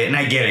buy it, and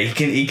I get it.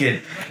 He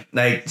could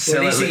like sell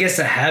at least it. he gets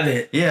to have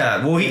it.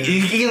 Yeah, well,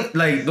 he can,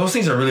 like, those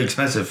things are really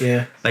expensive.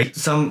 Yeah. Like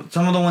some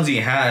of the ones he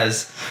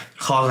has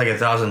cost like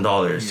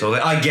 $1,000. So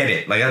like, I get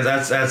it. Like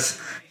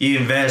that's you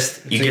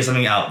invest, you get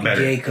something out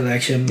better. Gay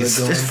collection.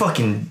 It's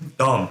fucking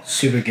dumb.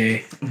 Super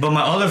gay. But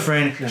my other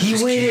friend,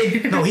 he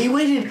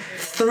waited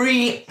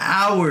 3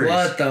 hours.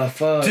 What the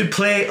fuck? To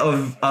play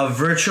a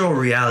virtual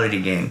reality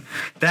game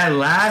that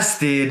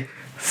lasted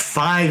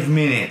 5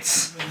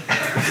 minutes.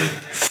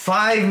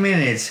 5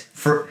 minutes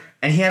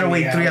and he had to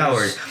wait 3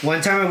 hours.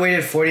 One time I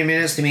waited 40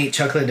 minutes to meet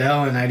Chuck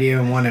Liddell and I didn't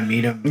even want to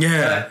meet him.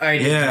 Yeah. I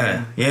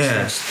didn't. Yeah.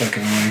 That's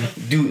fucking annoying.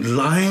 Dude,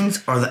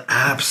 lines are the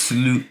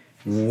absolute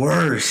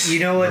worst. You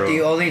know what? bro.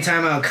 The only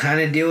time I'll kind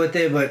of deal with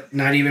it, but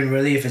not even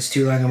really if it's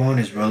too long alone,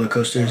 is roller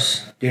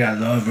coasters. Dude, I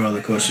love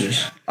roller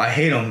coasters. I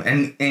hate them,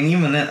 and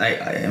even then,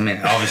 I mean,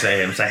 obviously I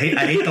hate them. So I hate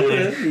them.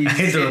 I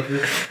hate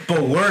them.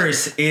 But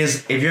worse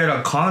is if you're at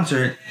a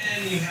concert.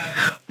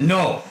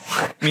 No,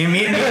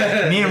 me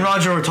and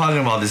Roger were talking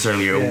about this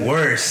earlier. Yeah.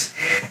 Worse,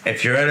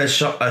 if you're at a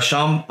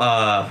Sean,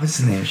 what's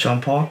his name? Sean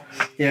Paul.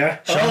 Yeah.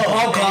 Sean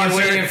Paul concert. You're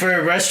waiting for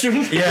a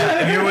restroom.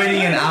 Yeah, if you're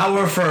waiting an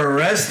hour for a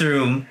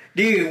restroom.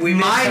 Dude,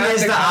 mine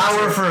is the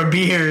hour for a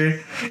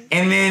beer,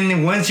 and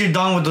then once you're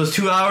done with those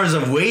 2 hours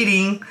of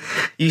waiting,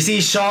 you see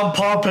Sean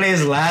Paul play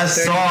his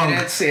last song.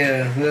 Minutes,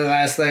 yeah, the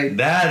last like.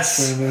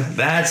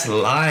 That's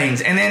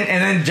lines, and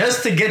then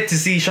just to get to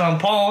see Sean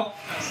Paul,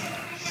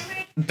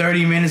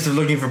 30 minutes of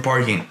looking for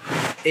parking.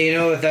 You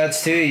know what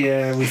that's too?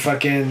 Yeah, we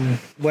fucking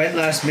went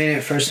last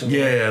minute first of all.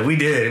 Yeah, we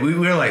did. We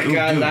were like, we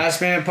got dude.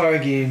 last minute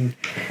parking.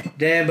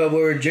 Then, but we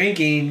were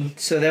drinking,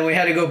 so then we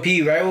had to go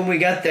pee right when we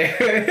got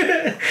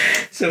there.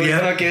 So we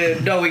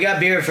we got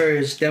beer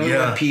first, then we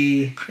went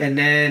pee, and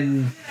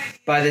then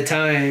by the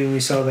time we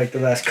saw like the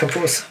last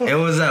couple of songs. It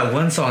was that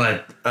one song,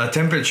 like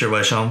Temperature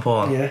by Sean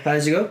Paul. Yeah, how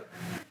does it go?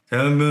 Dude,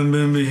 I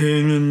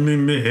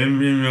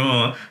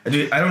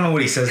don't know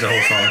what he says the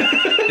whole song.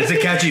 It's a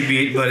catchy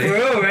beat, but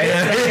bro, right?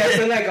 Yeah. Like, I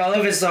feel like all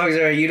of his songs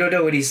are you don't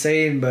know what he's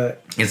saying,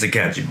 but it's a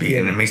catchy beat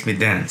and it makes me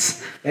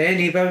dance. And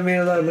he probably made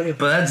a lot of money.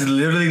 But that's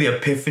literally the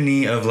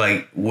epiphany of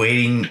like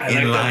waiting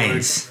in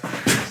lines.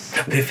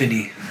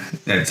 Epiphany.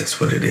 That's just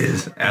what it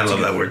is. I love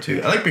that word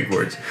too. I like big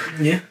words.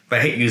 Yeah. But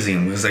I hate using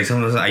them because like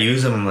sometimes I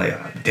use them. I'm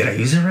like, did I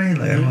use it right?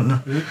 Like I don't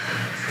know.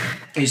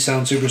 You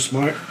sound super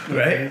smart,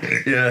 right?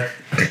 Yeah.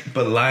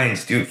 But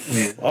lines, dude.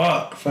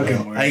 Fuck.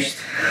 Fucking worst.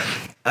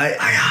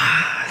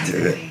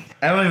 Dude.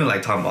 I don't even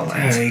like talking about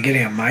lines. You're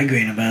getting a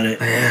migraine about it.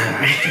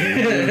 Yeah.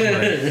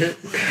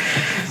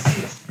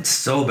 It's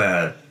so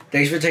bad.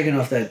 Thanks for taking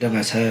off that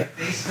dumbass hat.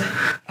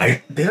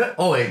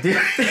 Oh wait, did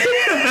it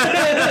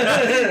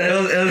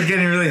was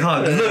getting really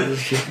hot.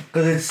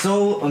 Because it's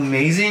so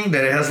amazing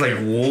that it has like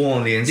wool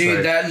on the inside.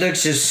 Dude, that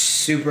looks just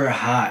super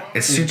hot.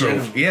 It's super.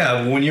 General.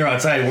 Yeah, when you're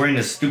outside wearing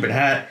this stupid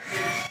hat,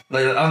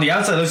 like on the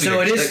outside it looks.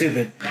 So it is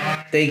stupid.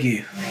 Thank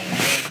you.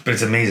 But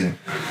it's amazing.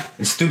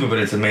 It's stupid, but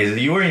it's amazing.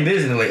 You're wearing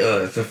this and like,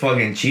 it's a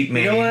fucking cheap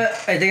made. You know what?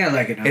 I think I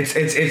like it now.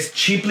 It's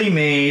cheaply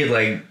made.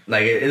 Like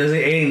it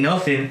ain't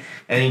nothing.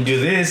 And you do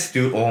this,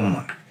 dude. Oh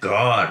my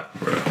god,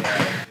 bro.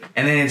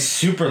 And then it's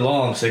super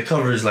long, so it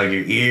covers like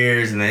your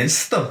ears, and then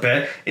it's the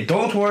best.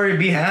 Don't worry,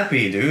 be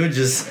happy, dude.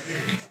 Just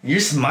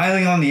you're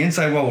smiling on the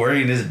inside while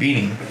wearing this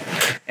beanie,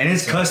 and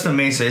it's custom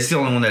made, so it's the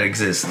only one that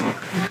exists.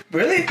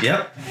 Really?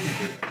 Yep.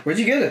 Where'd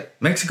you get it?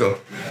 Mexico.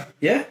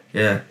 Yeah.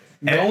 Yeah.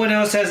 No one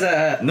else has that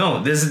hat. No,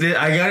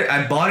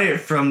 I bought it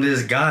from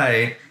this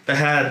guy that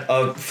had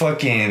a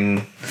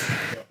fucking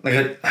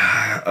like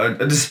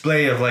a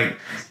display of like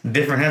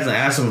different hats, and I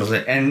asked him, I was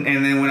like, and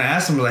then when I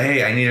asked him, I was like,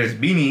 hey, I need this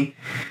beanie,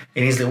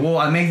 and he's like, well,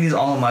 I make these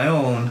all on my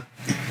own.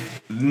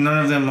 None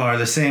of them are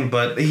the same,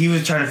 but he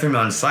was trying to figure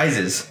out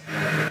sizes.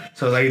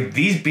 So like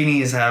these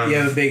beanies have. You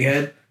have a big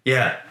head.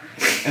 Yeah.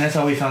 And that's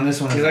how we found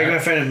this one. He's like my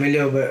friend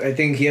Emilio, but I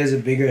think he has a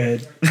bigger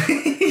head.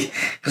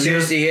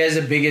 Seriously, he has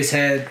the biggest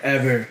head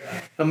ever.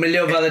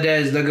 Emilio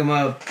Valadez, look him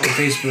up on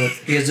Facebook.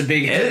 He has a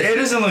big head. It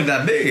doesn't look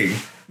that big.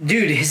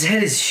 Dude, his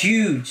head is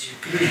huge.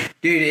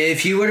 Dude,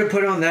 if you were to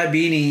put on that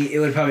beanie, it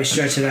would probably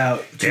stretch it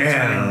out 2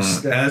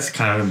 times. That's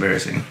kind of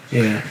embarrassing.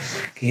 Yeah.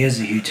 He has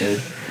a huge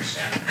head.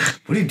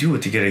 What do you do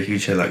to get a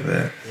huge head like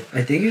that?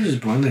 I think he was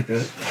born like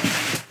that.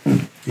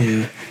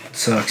 Yeah.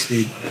 Sucks,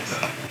 dude.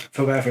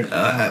 Feel bad for his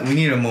mom. We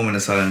need a moment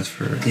of silence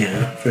for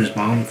his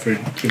mom for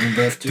giving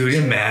birth to. Dude,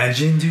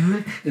 imagine,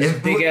 dude. This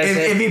big ass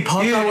head. If he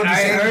popped out with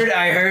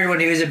I heard when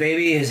he was a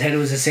baby, his head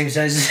was the same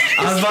size as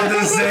I was about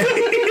to say.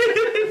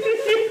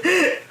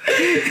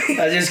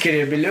 I was just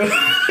kidding, Emilio.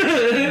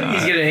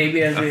 He's gonna hate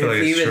me. I feel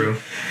like it's true.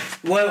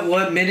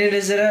 What minute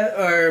is it at?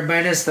 Or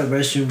minus the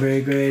restroom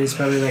break, right? It's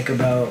probably like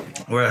about.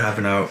 We're at half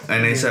an hour,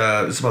 and it's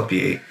about to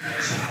be 8.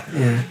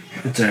 Yeah,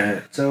 it's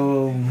alright.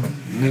 So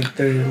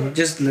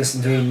just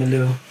listen to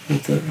Emilio.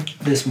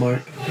 This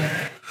mark.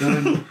 You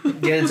want to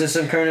get into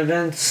some current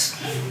events?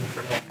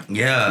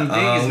 Yeah. You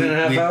think it's been a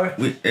half hour?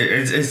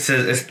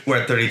 We're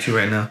at 32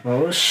 right now.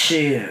 Oh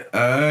shit!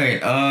 All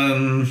right.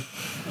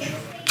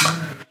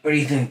 What do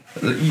you think?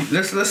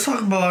 Let's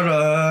talk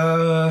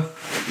about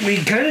We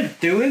kind of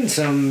doing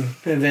some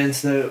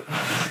events though.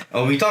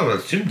 Oh, we talked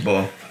about the Super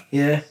Bowl.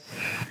 Yeah.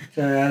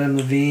 Adam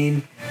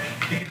Levine.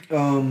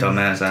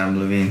 Dumbass Adam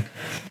Levine.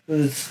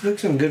 Let's look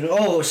some good.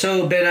 Oh,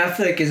 so Ben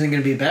Affleck isn't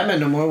gonna be Batman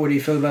no more. What do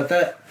you feel about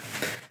that?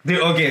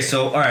 Dude, okay,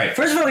 so all right.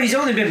 First of all, he's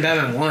only been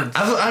Batman once.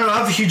 I don't know. I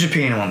have a huge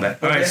opinion on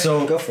that. All right,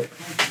 so go for it.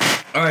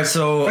 All right,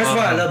 so First of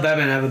all, I love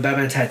Batman. I have a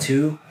Batman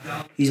tattoo.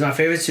 He's my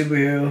favorite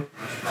superhero.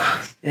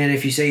 And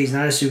if you say he's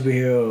not a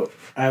superhero,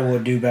 I will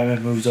do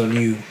Batman moves on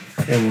you,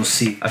 and we'll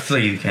see. I feel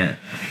like you can't,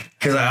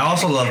 because I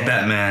also love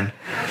Batman.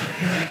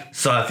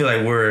 So I feel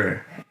like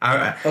we're.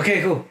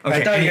 Okay, cool.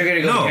 Okay, I thought you were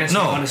gonna go against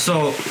him,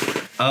 honestly.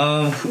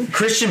 So,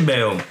 Christian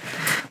Bale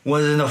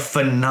was in a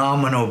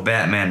phenomenal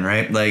Batman,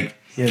 right? Like,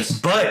 yes,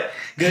 but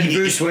good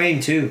Bruce Wayne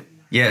too.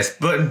 Yes,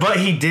 but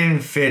he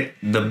didn't fit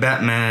the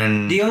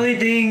Batman. The only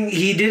thing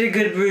he did a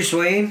good Bruce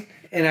Wayne,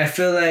 and I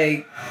feel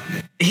like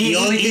he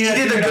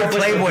did a good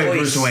Playboy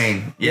Bruce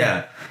Wayne.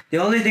 Yeah. The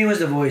only thing was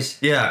the voice.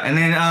 Yeah, and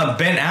then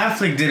Ben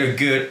Affleck did a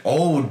good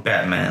old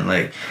Batman,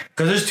 like,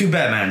 because there's two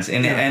Batmans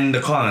in the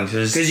comics.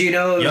 Because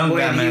young when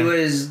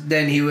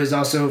Batman. He was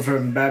also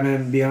from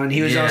Batman Beyond.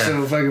 He was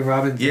also fucking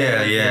Robin.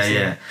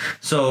 Yeah.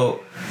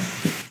 So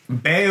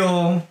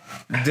Bale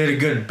did a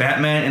good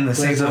Batman in the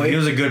sense of he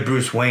was a good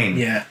Bruce Wayne.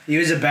 Yeah, he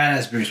was a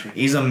badass Bruce Wayne.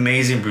 He's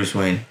amazing Bruce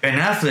Wayne. Ben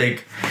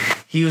Affleck,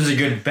 he was a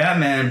good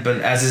Batman,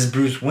 but as his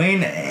Bruce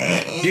Wayne,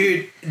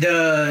 dude,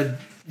 the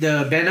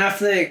Ben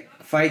Affleck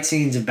fight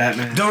scenes of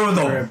Batman. They were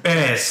the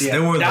best. Yeah.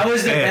 That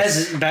was the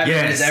best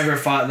Batman has ever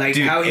fought. Like,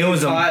 dude, how he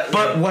fought.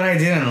 But what I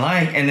didn't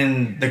like, and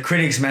then the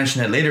critics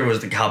mentioned it later,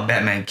 was how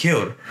Batman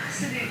killed.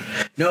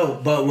 No,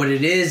 but what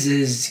it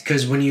is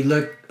because when you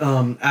look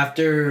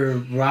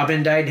after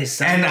Robin died, his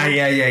son. And died.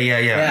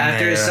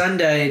 After his son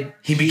died,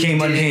 he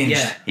became unhinged.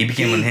 Yeah, he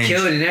became unhinged. He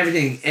killed and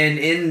everything. And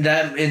in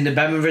the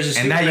Batman versus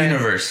Superman, that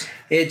universe,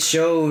 it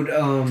showed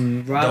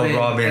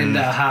Robin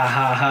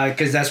and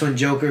because that's when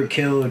Joker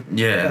killed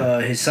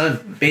his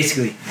son,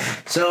 basically.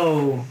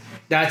 So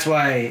that's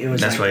why it was.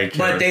 That's why he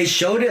killed. But they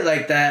showed it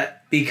like that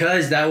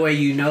because that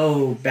way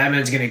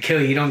Batman's gonna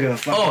kill you. You don't give a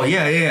fuck. Oh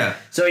yeah.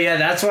 So yeah,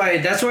 that's why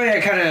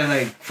I kind of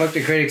like fuck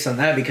the critics on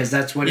that because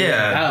that's what it was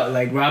about.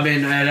 Like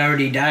Robin had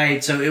already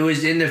died, so it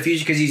was in the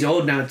future because he's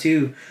old now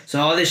too. So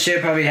all this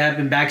shit probably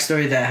happened,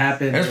 backstory that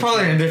happened. It's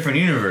probably in a different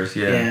universe.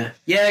 Yeah,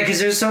 because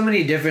there's so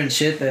many different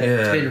shit that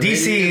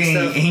DC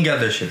ain't got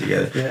their shit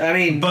together. Yeah, I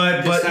mean,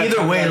 but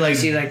either way, like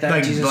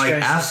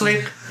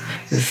Affleck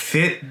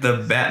fit the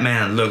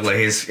Batman look, like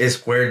his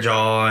square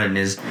jaw and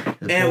his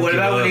and what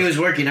about when he was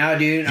working out,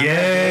 dude?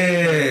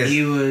 Yes,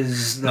 he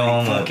was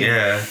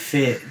fucking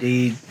fit,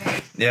 dude.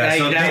 Yeah, like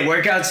so that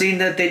workout scene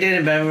that they did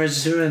in Batman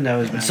vs Superman, that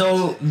was bad.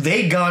 So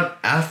they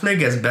got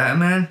Affleck as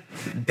Batman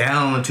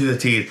down to the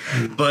teeth,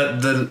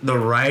 but the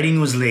writing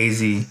was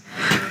lazy.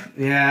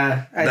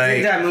 Yeah, I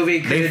think that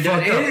movie could have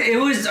done it. It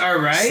was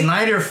alright.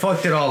 Snyder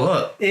fucked it all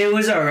up. It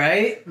was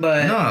alright,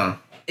 but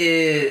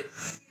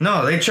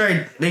No, they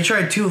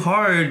tried too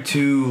hard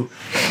to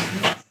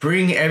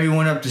bring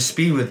everyone up to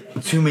speed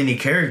with too many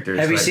characters.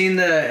 Have you seen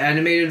the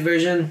animated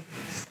version?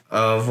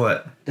 Of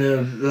what?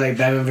 The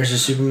Batman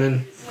vs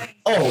Superman.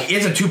 Oh,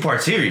 it's a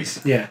 2-part series.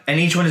 Yeah. And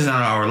each one is an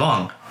hour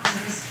long.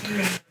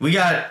 We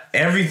got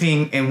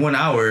everything in 1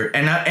 hour,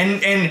 and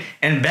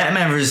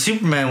Batman vs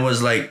Superman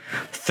was like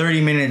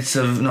 30 minutes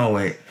of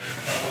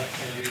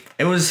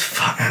It was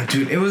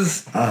dude. It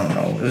was I don't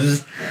know. It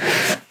was,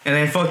 and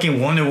then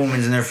fucking Wonder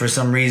Woman's in there for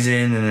some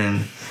reason, and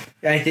then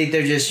I think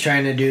they're just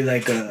trying to do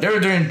they were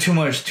doing too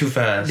much too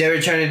fast. They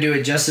were trying to do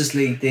a Justice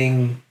League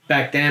thing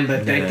back then,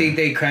 but I think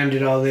they crammed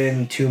it all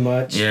in too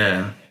much.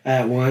 Yeah.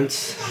 At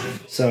once,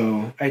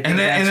 so I think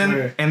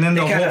and then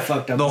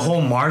the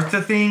whole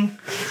Martha thing.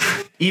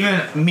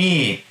 Even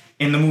me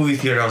in the movie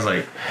theater, I was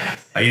like,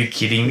 "Are you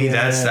kidding me?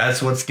 Yeah.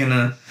 That's what's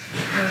gonna."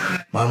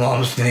 My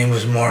mom's name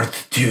was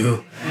Martha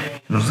too,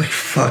 and I was like,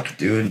 "Fuck,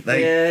 dude!" Like,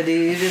 yeah,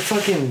 dude, it's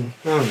fucking.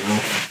 I don't know.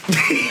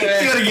 You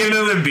gotta get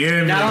another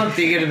beer. Now I'm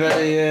thinking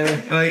about it.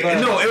 Yeah. Like,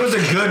 no, it was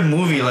a good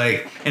movie.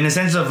 Like, in the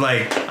sense of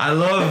like, I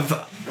love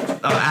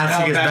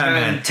Affleck as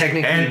Batman.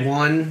 Technically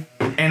won.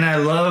 And I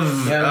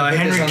love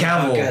Henry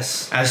Cavill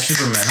as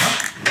Superman.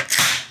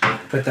 Huh?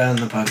 Put that on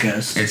the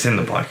podcast. It's in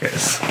the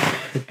podcast.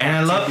 And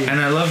I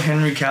love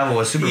Henry Cavill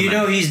as Superman. You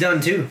know he's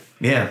done too.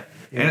 Yeah.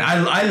 And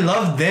I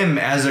love them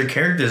as their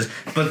characters,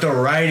 but the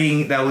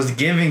writing that was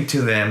given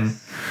to them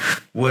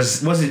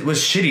was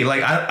shitty.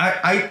 Like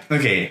I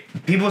okay,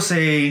 people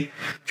say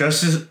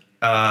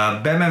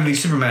Batman v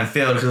Superman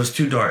failed because it was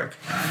too dark.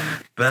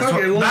 But that's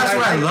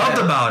what I loved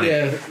about it.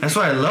 Yeah. That's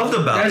what I loved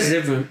about it. That's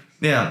different.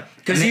 Yeah.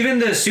 Because even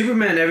the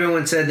Superman,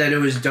 everyone said that it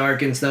was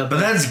dark and stuff.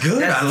 But that's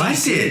good. I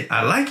liked it.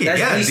 I like it.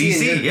 That's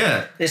DC.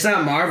 Yeah. It's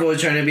not Marvel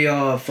trying to be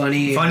all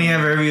funny. Funny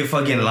every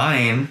fucking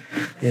line.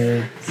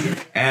 Yeah.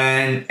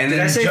 And did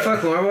I say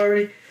fuck Marvel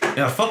already?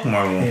 Yeah, fuck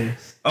Marvel. Yeah.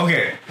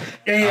 Okay.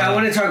 Hey, I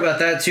want to talk about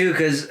that too,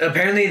 because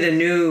apparently the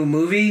new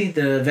movie,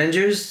 the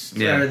Avengers,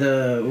 or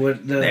the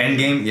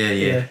Endgame,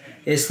 yeah.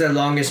 it's the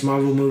longest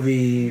Marvel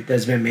movie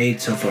that's been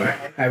made so far.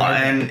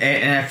 And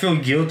I feel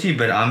guilty,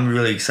 but I'm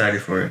really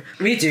excited for it.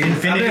 Me too.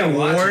 Infinity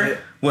War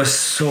was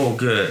so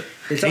good.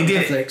 It's on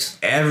Netflix.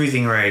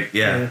 Everything right.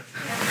 Yeah.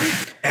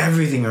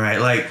 Everything right.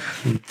 Like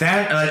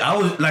that.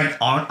 Like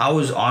I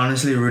was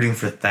honestly rooting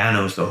for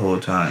Thanos the whole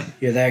time.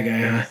 You're that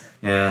guy, huh?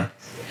 Yeah.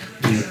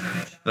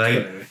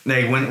 Like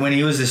when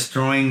he was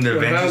destroying the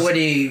Avengers. About when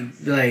he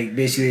like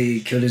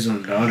basically killed his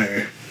own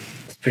daughter.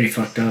 It's pretty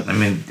fucked up. I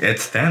mean,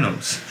 it's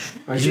Thanos.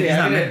 Aren't you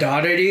having a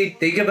daughter, dude?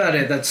 Think about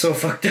it. That's so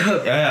fucked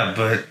up. Yeah,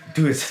 but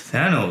dude, it's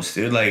Thanos,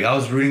 dude. Like I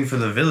was rooting for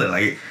the villain.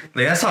 Like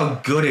that's how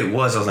good it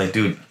was. I was like,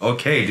 dude,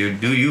 okay,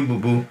 dude, do you, boo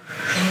boo.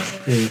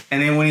 Yeah.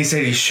 And then when he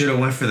said he should have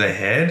went for the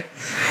head,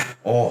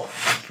 oh,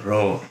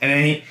 bro. And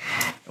then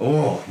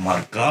oh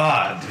my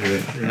god,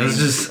 dude, it was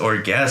just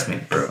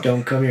orgasmic, bro.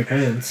 Don't cum your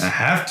pants. I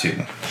have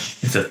to.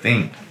 It's a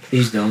thing.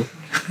 Please don't.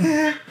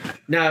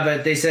 Nah,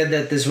 but they said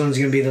that this one's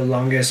gonna be the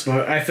longest.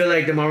 I feel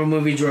like the Marvel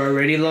movies were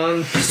already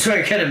long, so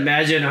I can't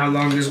imagine how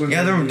long this one's.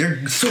 Yeah,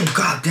 they're so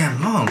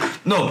goddamn long.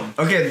 No,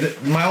 okay.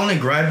 My only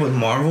gripe with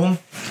Marvel.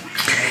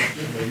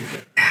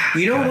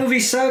 You know what movie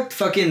sucked?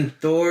 Fucking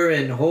Thor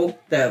and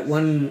Hulk. That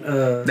one.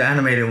 The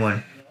animated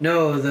one.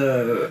 No,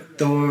 the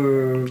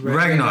Thor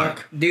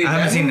Ragnarok. Dude, I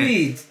haven't that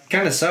movie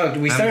kind of sucked.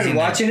 We started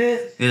watching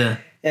it. Yeah.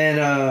 And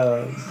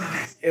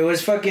it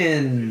was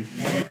fucking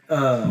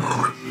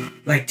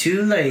like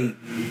too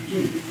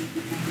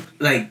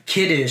like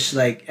kiddish,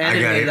 like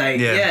anime, like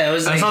yeah. It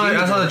was. Like,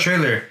 I saw the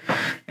trailer,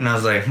 and I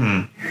was like,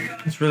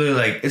 it's really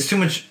like it's too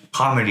much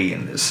comedy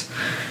in this.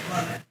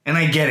 And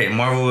I get it,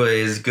 Marvel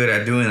is good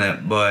at doing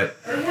that, but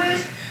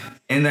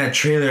in that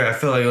trailer, I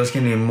feel like it was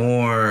getting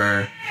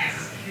more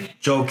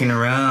joking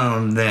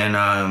around than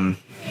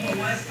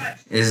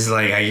is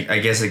like I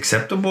guess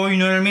acceptable. You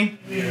know what I mean?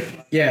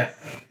 Yeah.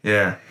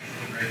 Yeah.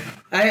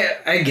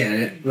 I get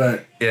it,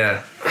 but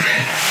yeah.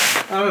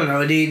 I don't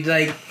know, dude.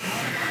 Like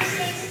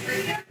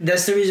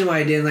that's the reason why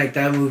I didn't like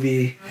that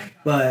movie,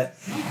 but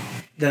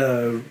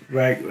the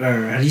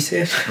how do you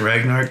say it?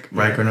 Ragnarok.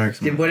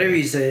 Whatever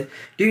you say,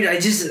 dude. I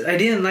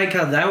didn't like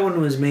how that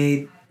one was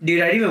made.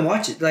 Dude, I didn't even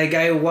watch it. Like,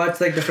 I watched,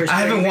 like, the first...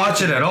 I haven't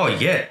watched it at all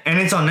yet. And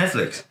it's on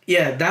Netflix.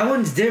 Yeah, that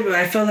one's different.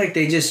 I felt like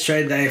they just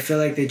tried... I feel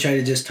like they tried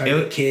to just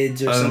target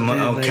kids or something.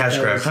 Like cash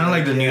grab. Kind of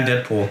like the new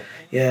Deadpool.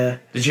 Yeah.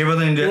 Did you hear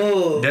about the new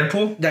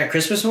Deadpool? That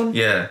Christmas one?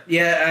 Yeah.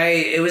 Yeah,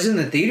 it was in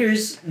the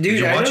theaters.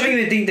 Dude, I don't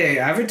even think they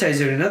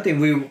advertised it or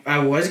nothing. I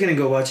was going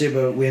to go watch it,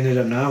 but we ended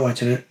up not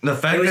watching it. The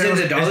fact that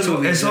it's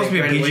supposed to be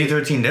a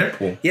PG-13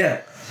 Deadpool.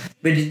 Yeah.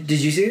 But did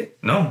you see it?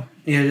 No.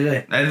 Yeah,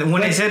 did I?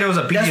 When they said it was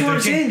a PG-13... That's what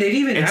I'm saying. They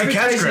didn't even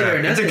advertise it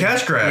or nothing. It's a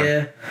cash grab.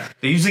 Yeah.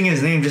 They're using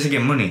his name just to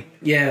get money.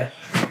 Yeah.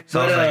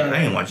 So I was like, I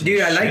ain't watching dude,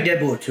 this I like shit.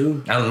 Deadpool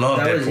too. I love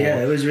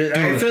Deadpool. It was really... Dude,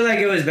 I feel like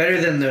it was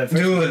better than the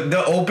first one.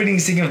 The opening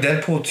scene of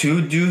Deadpool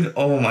 2, dude,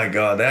 oh my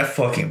god, that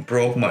fucking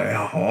broke my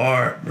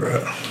heart,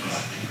 bro.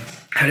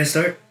 How did it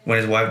start? When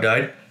his wife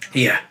died?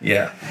 Yeah.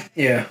 Yeah.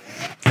 Yeah.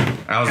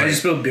 I just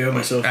spilled beer on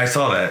myself. I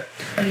saw that.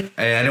 I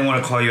didn't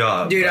want to call you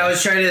out. Dude, I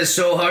was trying it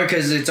so hard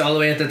because it's all the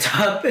way at the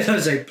top. And I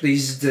was like,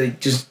 please,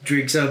 just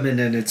drink some. And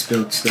then it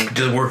spilled stuff.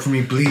 Just work for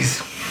me,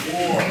 please.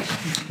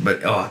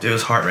 But, it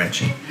was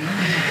heart-wrenching.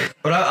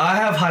 But I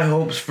have high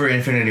hopes for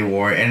Infinity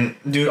War. And,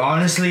 dude,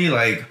 honestly,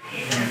 like...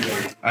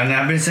 And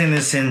I've been saying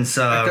this since...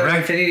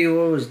 Infinity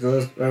War was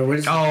the... what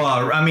is it?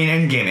 I mean,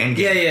 Endgame.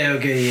 Yeah,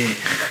 okay, yeah.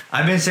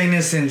 I've been saying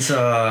this since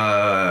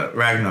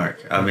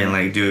Ragnarok. I've been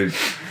like, dude...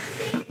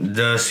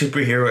 The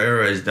superhero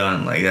era is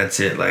done. Like, that's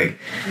it. Like,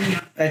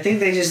 I think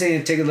they just need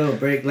to take a little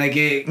break. Like,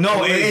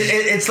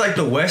 it's like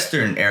the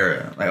Western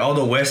era. Like, all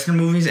the Western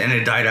movies, and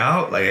it died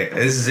out. Like,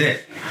 this is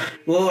it.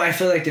 Well, I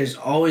feel like there's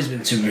always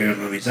been superhero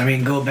movies. I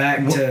mean, go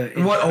back to...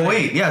 What?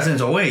 08? Yeah,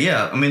 since 08,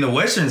 yeah. I mean, the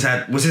Westerns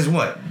was since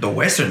what? The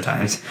Western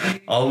times.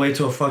 All the way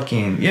to a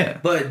fucking... Yeah.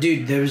 But,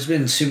 dude, there's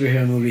been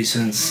superhero movies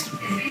since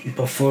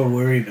before we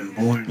were even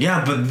born.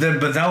 Yeah, but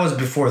that was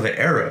before the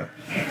era.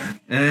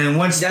 And then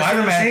once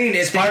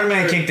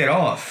Spider-Man kicked it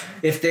off.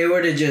 If they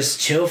were to just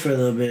chill for a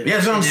little bit. Yeah,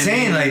 that's what I'm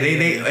saying. Like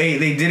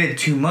they did it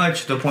too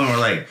much to the point where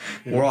like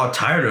we're all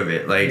tired of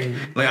it. Like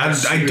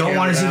I don't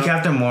want to see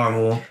Captain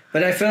Marvel.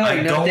 But I feel like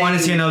I don't want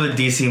to see another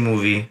DC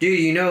movie.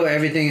 Dude,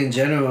 everything in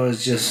general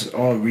is just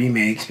all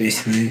remakes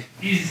basically.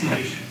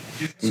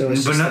 So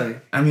it's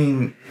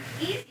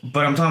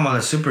but I'm talking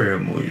about the superhero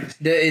movies.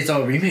 It's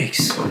all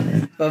remakes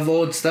of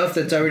old stuff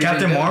that's already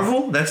Captain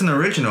Marvel? That's an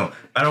original.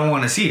 I don't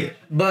want to see it.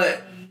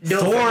 But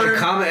Thor,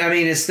 I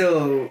mean, it's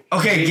still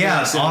okay.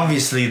 Yeah,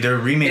 obviously they're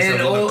remakes of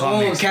all the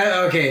comics.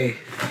 Okay,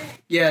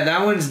 yeah,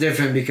 that one's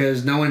different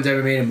because no one's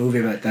ever made a movie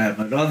about that.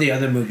 But all the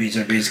other movies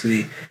are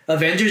basically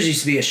Avengers used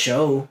to be a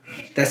show.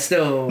 That's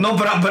still no,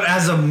 but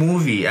as a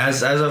movie,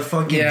 as a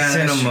fucking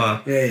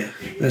cinema.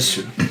 That's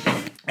true.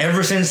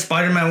 Ever since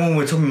Spider-Man 1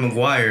 with Tobey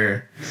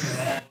Maguire,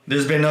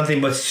 there's been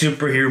nothing but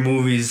superhero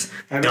movies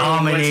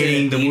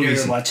dominating the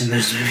movies. Watching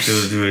those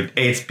movies. Dude,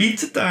 hey, it's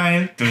pizza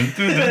time.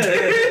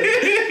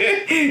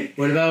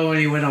 What about when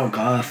he went on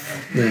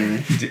goth?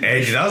 Hey, dude,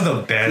 that was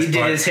the best He did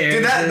part. his hair.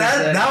 Dude,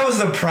 that was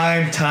the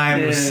prime time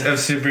of Yeah.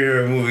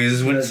 superhero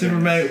movies when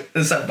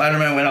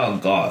Spider-Man went all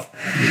goth,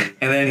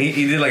 and then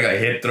he did like a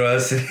hip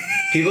thrust.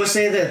 People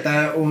say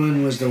that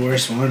one was the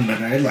worst one,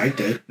 but I liked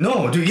it.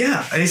 No, dude,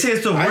 yeah, they say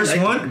it's the worst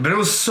liked one, but it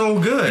was so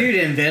good. Dude,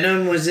 and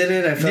Venom was in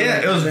it. I felt Yeah,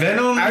 like it was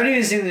Venom. I haven't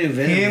even seen the new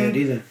Venom Him. yet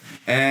either.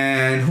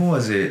 And who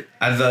was it?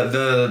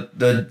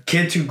 The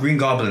kid to Green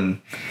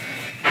Goblin.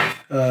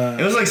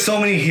 It was like so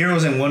many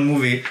heroes in one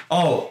movie.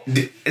 Oh,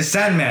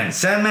 Sandman,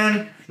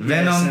 Venom.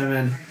 Yes,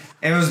 man.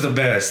 It was the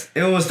best.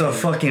 It was the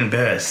fucking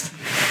best.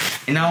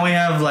 And now we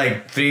have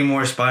like 3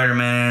 more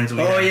Spider-Mans.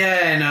 Oh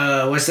yeah,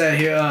 and what's that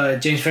here?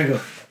 James Franco.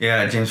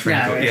 Yeah, James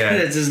Franco. Right? Yeah.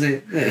 That's his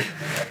name. Yeah.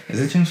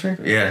 Is it James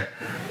Franco? Yeah.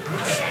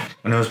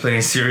 When I was playing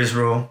a serious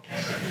role.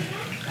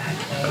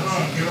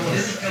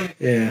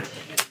 Yeah.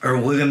 Or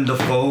William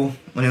Dafoe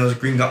when he was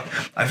Green Goblin.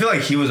 I feel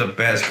like he was the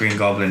best Green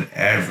Goblin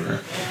ever.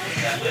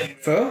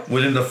 Fo?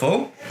 William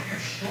Dafoe?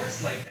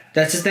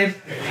 That's his name?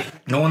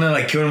 No one that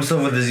like killed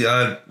himself with his his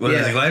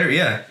glider?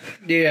 Yeah.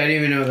 Dude, I didn't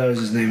even know that was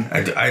his name.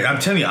 I'm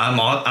telling you,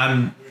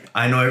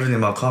 I know everything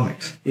about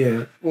comics.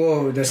 Yeah.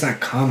 Whoa, that's not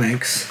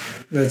comics.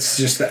 That's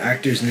just the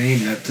actor's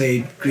name that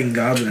played Green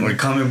Goblin. Or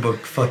comic book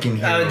fucking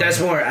hero. That's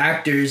more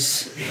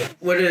actors.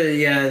 I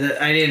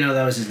didn't know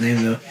that was his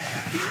name though.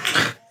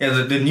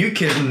 Yeah, the new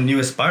kid in the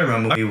newest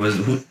Spider-Man movie he was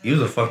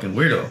a fucking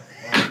weirdo.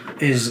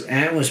 His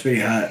aunt was pretty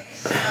hot.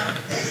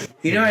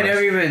 You know, I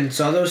never even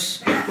saw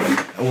those.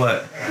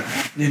 What?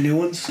 The new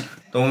ones?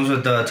 The ones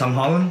with Tom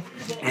Holland?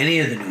 Any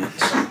of the new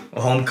ones?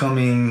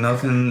 Homecoming,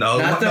 nothing.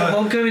 Not the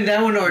Homecoming,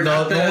 that one, or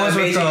not the ones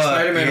with Amazing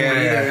Spider-Man one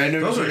either. I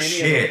never those seen were any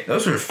shit.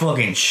 Those were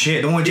fucking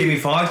shit. The one with Jamie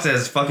Foxx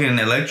as fucking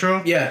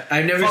Electro? Yeah,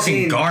 I've never fucking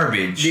seen.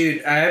 garbage.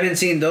 Dude, I haven't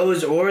seen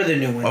those or the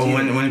new ones. Oh,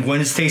 either. when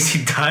Gwen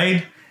Stacy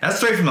died? That's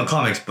straight from the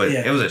comics, but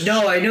Yeah. it was a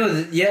No, I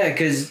know. Yeah,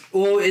 because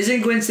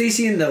isn't Gwen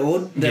Stacy in the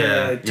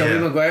Tobey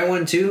Maguire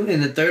one too?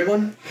 In the third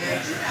one,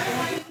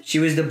 she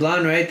was the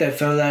blonde, right? That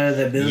fell out of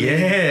the building.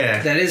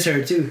 Yeah. That is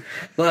her too.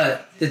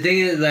 But the thing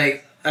is,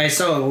 like, I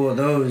saw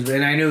those,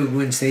 and I knew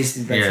Gwen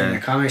Stacy from the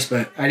comics,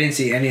 but I didn't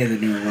see any of the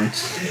newer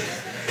ones.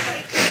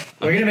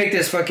 We're gonna make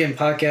this fucking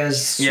podcast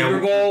Super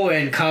Bowl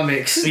and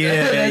comics.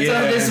 Yeah, That's yeah.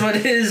 all this one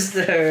is.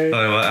 Oh,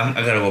 well, I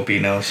gotta go pee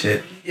now.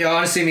 Shit. Yeah,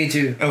 honestly, me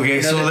too.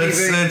 Okay, so Another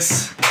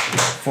let's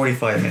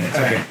 45 minutes.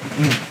 All Okay.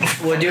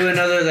 right. We'll do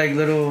another like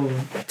little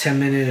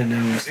 10-minute and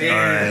then we'll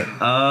start.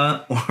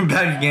 Alright. We're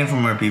back again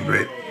from our pee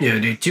break. Yeah,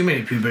 dude, too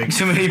many pee breaks.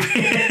 Too many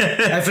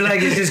I feel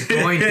like it's just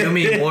going through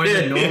me more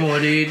than normal,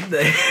 dude.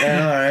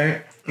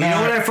 Alright. You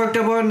know what I fucked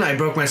up on? I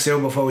broke my seal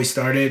before we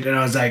started, and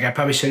I was like, I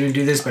probably shouldn't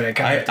do this, but I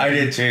kind of. I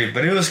did too,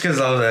 but it was because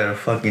I was at a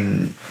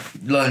fucking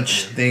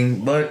lunch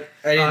thing. But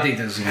I didn't think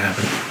this was gonna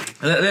happen.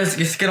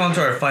 let's get on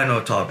to our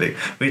final topic.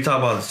 We talk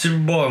about the Super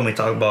Bowl and we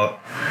talk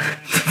about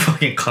the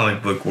fucking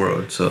comic book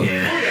world. So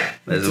Yeah.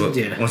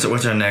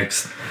 what's our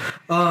next?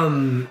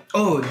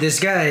 Oh, this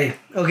guy.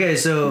 Okay,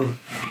 so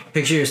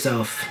picture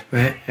yourself,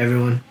 right?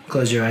 Everyone,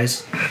 close your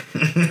eyes.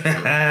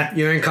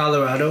 You're in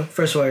Colorado.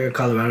 First of all, you're in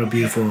Colorado.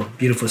 Beautiful,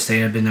 beautiful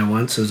state. I've been there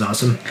once. It was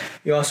awesome.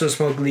 You also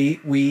smoke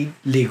weed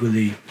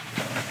legally.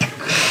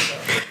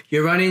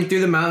 You're running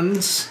through the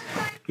mountains.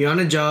 You're on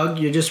a jog.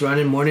 You're just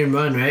running, morning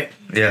run, right?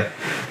 Yeah.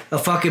 A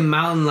fucking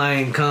mountain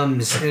lion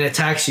comes and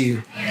attacks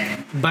you,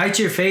 bites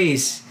your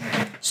face.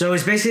 So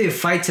it's basically a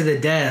fight to the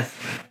death,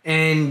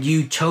 and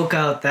you choke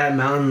out that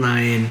mountain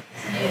lion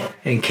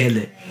and kill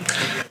it.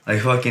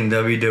 Like fucking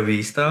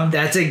WWE style?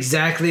 That's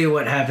exactly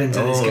what happened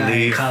to this guy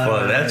Holy in Colorado.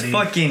 fuck, that's dude.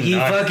 fucking He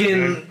nuts, fucking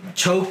dude.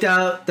 choked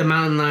out the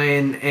mountain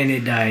lion and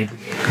it died.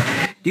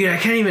 Dude, I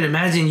can't even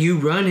imagine you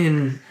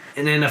running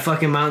and then a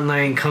fucking mountain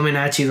lion coming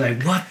at you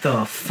like, what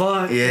the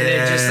fuck? Yeah. And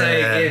it just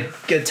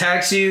like, it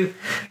attacks you.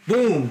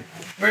 Boom.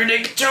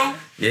 Verdict choke.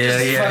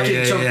 Just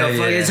fucking choke the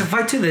fuck. It's a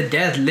fight to the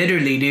death,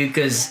 literally, dude,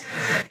 because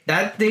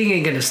that thing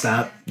ain't gonna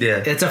stop.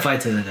 Yeah. It's a fight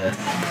to the death.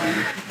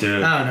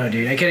 Dude. I don't know,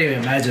 dude. I can't even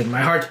imagine.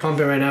 My heart's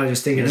pumping right now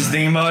just thinking Just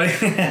about it.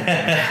 thinking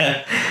about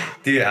it.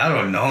 Dude, I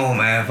don't know,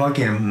 man.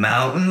 Fucking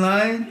mountain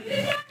lion?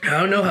 I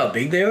don't know how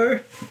big they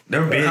are.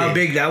 They're big. How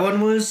big that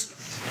one was.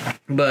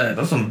 But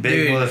Those some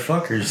big dude,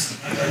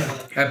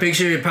 motherfuckers. I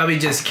picture it probably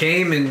just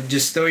came and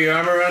just throw your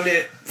arm around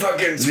it.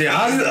 Fucking. Yeah,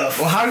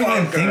 how do you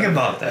even think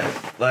about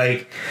that?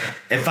 Like,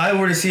 if I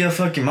were to see a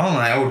fucking mountain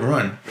lion, I would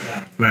run.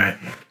 Right.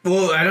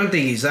 Well, I don't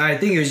think he's. I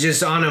think he was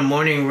just on a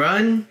morning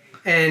run,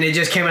 and it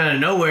just came out of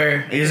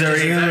nowhere. He's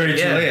already too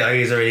yeah. late. Like,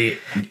 he's already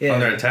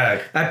under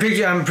attack. I'm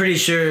pretty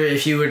sure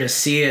if you were to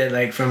see it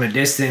like from a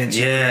distance.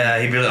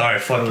 Yeah, he'd be like,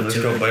 alright, fuck it, let's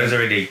to go. it. But he's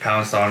already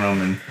pounced on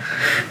him. And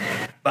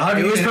but how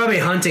do It you was probably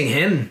hunting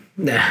him.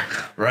 Nah.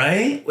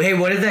 right? Hey,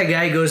 what if that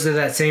guy goes to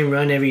that same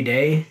run every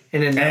day,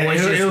 and then that And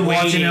one's he just was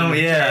watching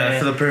waiting, him,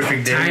 for the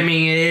perfect day.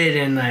 timing it,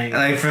 and like. And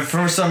like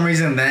for some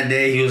reason that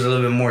day he was a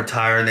little bit more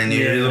tired than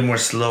you, a little more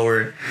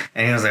slower,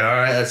 and he was like, "All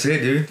right, that's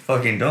it, dude,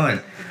 fucking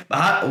done."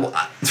 But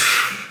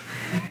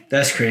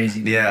That's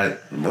crazy. Yeah,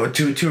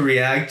 to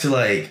react to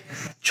like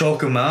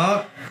choke him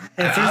out.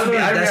 And I'd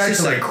react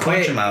to like punch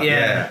quick, him out.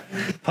 yeah.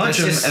 Yeah, punch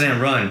him and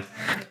then run.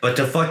 But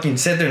to fucking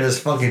sit there and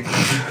just fucking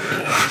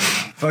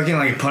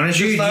like punish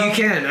Dude, yourself.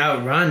 you can't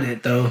outrun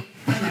it though.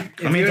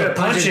 I mean, to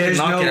punch it, there's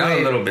knock it out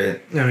way. a little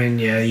bit. I mean,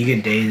 yeah, you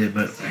can daze it,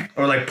 but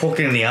Or like poke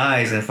it in the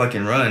eyes and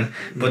fucking run.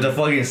 But to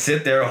fucking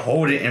sit there,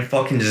 hold it, and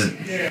fucking just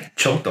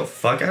choke the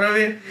fuck out of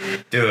it?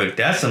 Dude,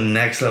 that's some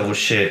next level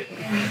shit.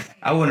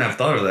 I wouldn't have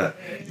thought of that.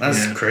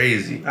 That's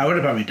crazy. I would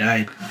have probably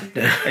died.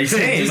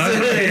 Same.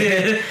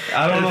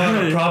 I don't know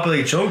how to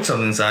properly choke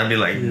something, so I'd be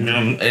like,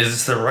 is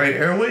this the right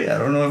airway? I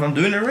don't know if I'm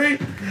doing it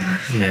right.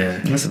 Yeah.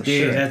 That's some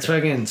Dude, shit. that's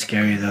fucking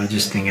scary though,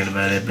 just thinking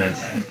about it, but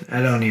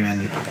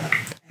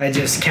I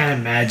just can't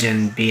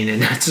imagine being in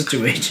that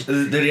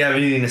situation. Did he have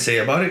anything to say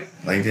about it?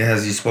 Like,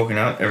 has he spoken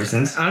out ever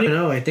since? I don't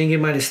know. I think it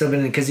might have still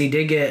been because he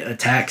did get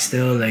attacked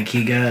still. Like,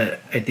 I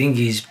think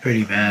he's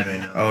pretty bad right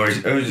now. Oh,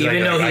 it was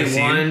Even though he ICU?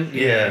 won,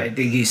 Yeah. I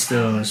think he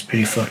still is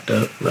pretty fucked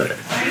up. But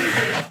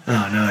I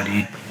don't know,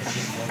 dude.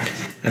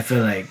 I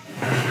feel like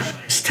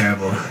it's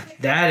terrible.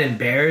 That and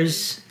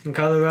bears in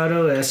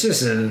Colorado, that's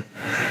just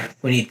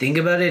when you think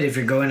about it, if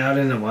you're going out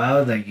in the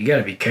wild, like, you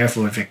gotta be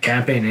careful if you're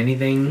camping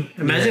anything.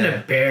 Imagine a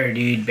bear,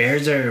 dude.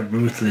 Bears are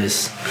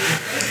ruthless.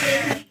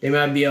 They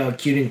might be all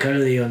cute and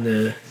cuddly on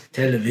the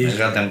television. They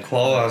got them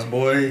claws,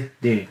 boy.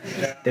 Dude,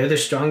 they're the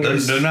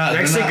strongest. They're not-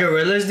 Next they're to not-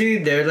 gorillas,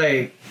 dude, they're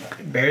like,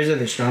 bears are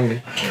the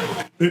strongest.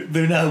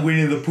 They're not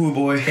Winnie the Pooh,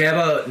 boy. Hey, how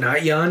about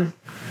not yawn?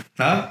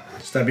 Huh?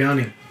 Stop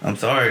yawning. I'm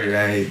sorry,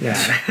 dude.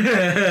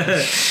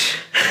 Yeah.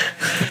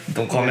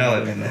 Don't call me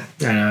out like that.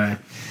 I know.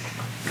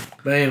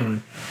 But anyway,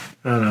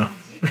 I don't know.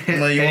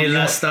 Any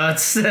last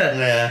thoughts?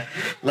 Yeah.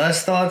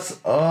 Last thoughts.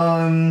 It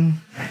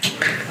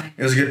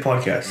was a good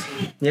podcast.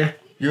 Yeah.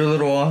 You're a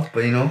little off,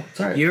 but it's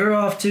alright. You're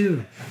off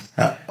too.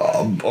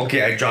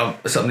 Okay, I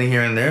dropped something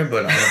here and there,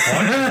 but on the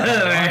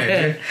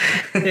podcast,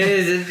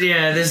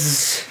 This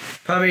is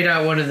probably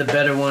not one of the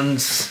better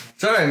ones.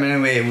 it's alright,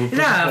 man. Anyway, we'll push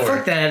it Nah, forward.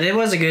 fuck that. It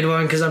was a good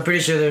one because I'm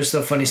pretty sure there's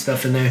still funny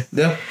stuff in there.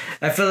 Yeah.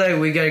 I feel like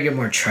we gotta get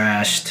more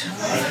trashed.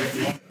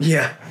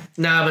 Yeah.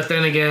 Nah, but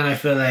then again, I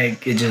feel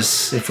like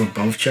if we're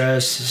both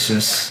trash,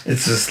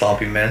 It's a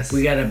sloppy mess.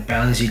 we gotta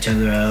balance each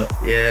other out.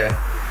 Yeah.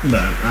 But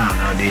I don't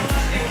know, dude.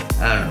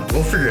 I don't know.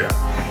 We'll figure it out.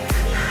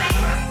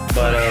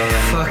 But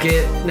Fuck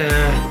it.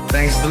 Nah.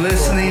 thanks for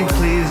listening.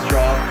 Please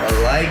drop a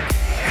like.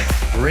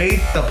 Rate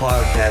the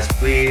podcast,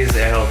 please.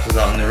 It helps us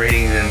out in the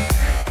ratings and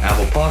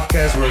Apple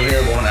Podcasts. We're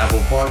available on Apple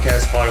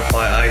Podcasts,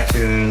 Spotify,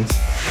 iTunes.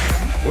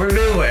 We're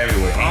available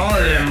everywhere. All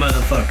of them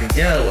motherfuckers.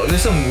 Yeah, well,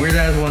 there's some weird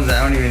ass ones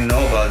that I don't even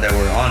know about that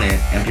were on it,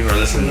 and people are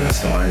listening to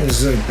this on it.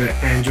 This is like the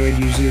Android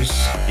users.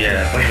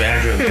 Yeah, fuck the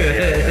Android.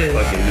 Yeah,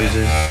 fucking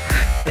losers.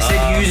 I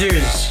said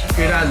users.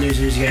 You're not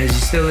losers, guys. You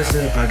still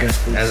listen to the podcast,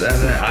 please. As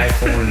an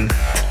iPhone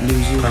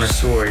losers.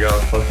 connoisseur, y'all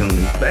fucking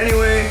lose. But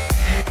anyway,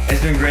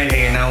 it's been great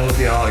hanging out with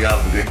y'all. Y'all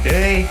have a good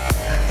day.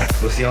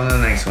 We'll see y'all on the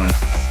next one.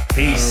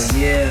 Peace.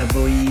 Yeah,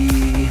 boy.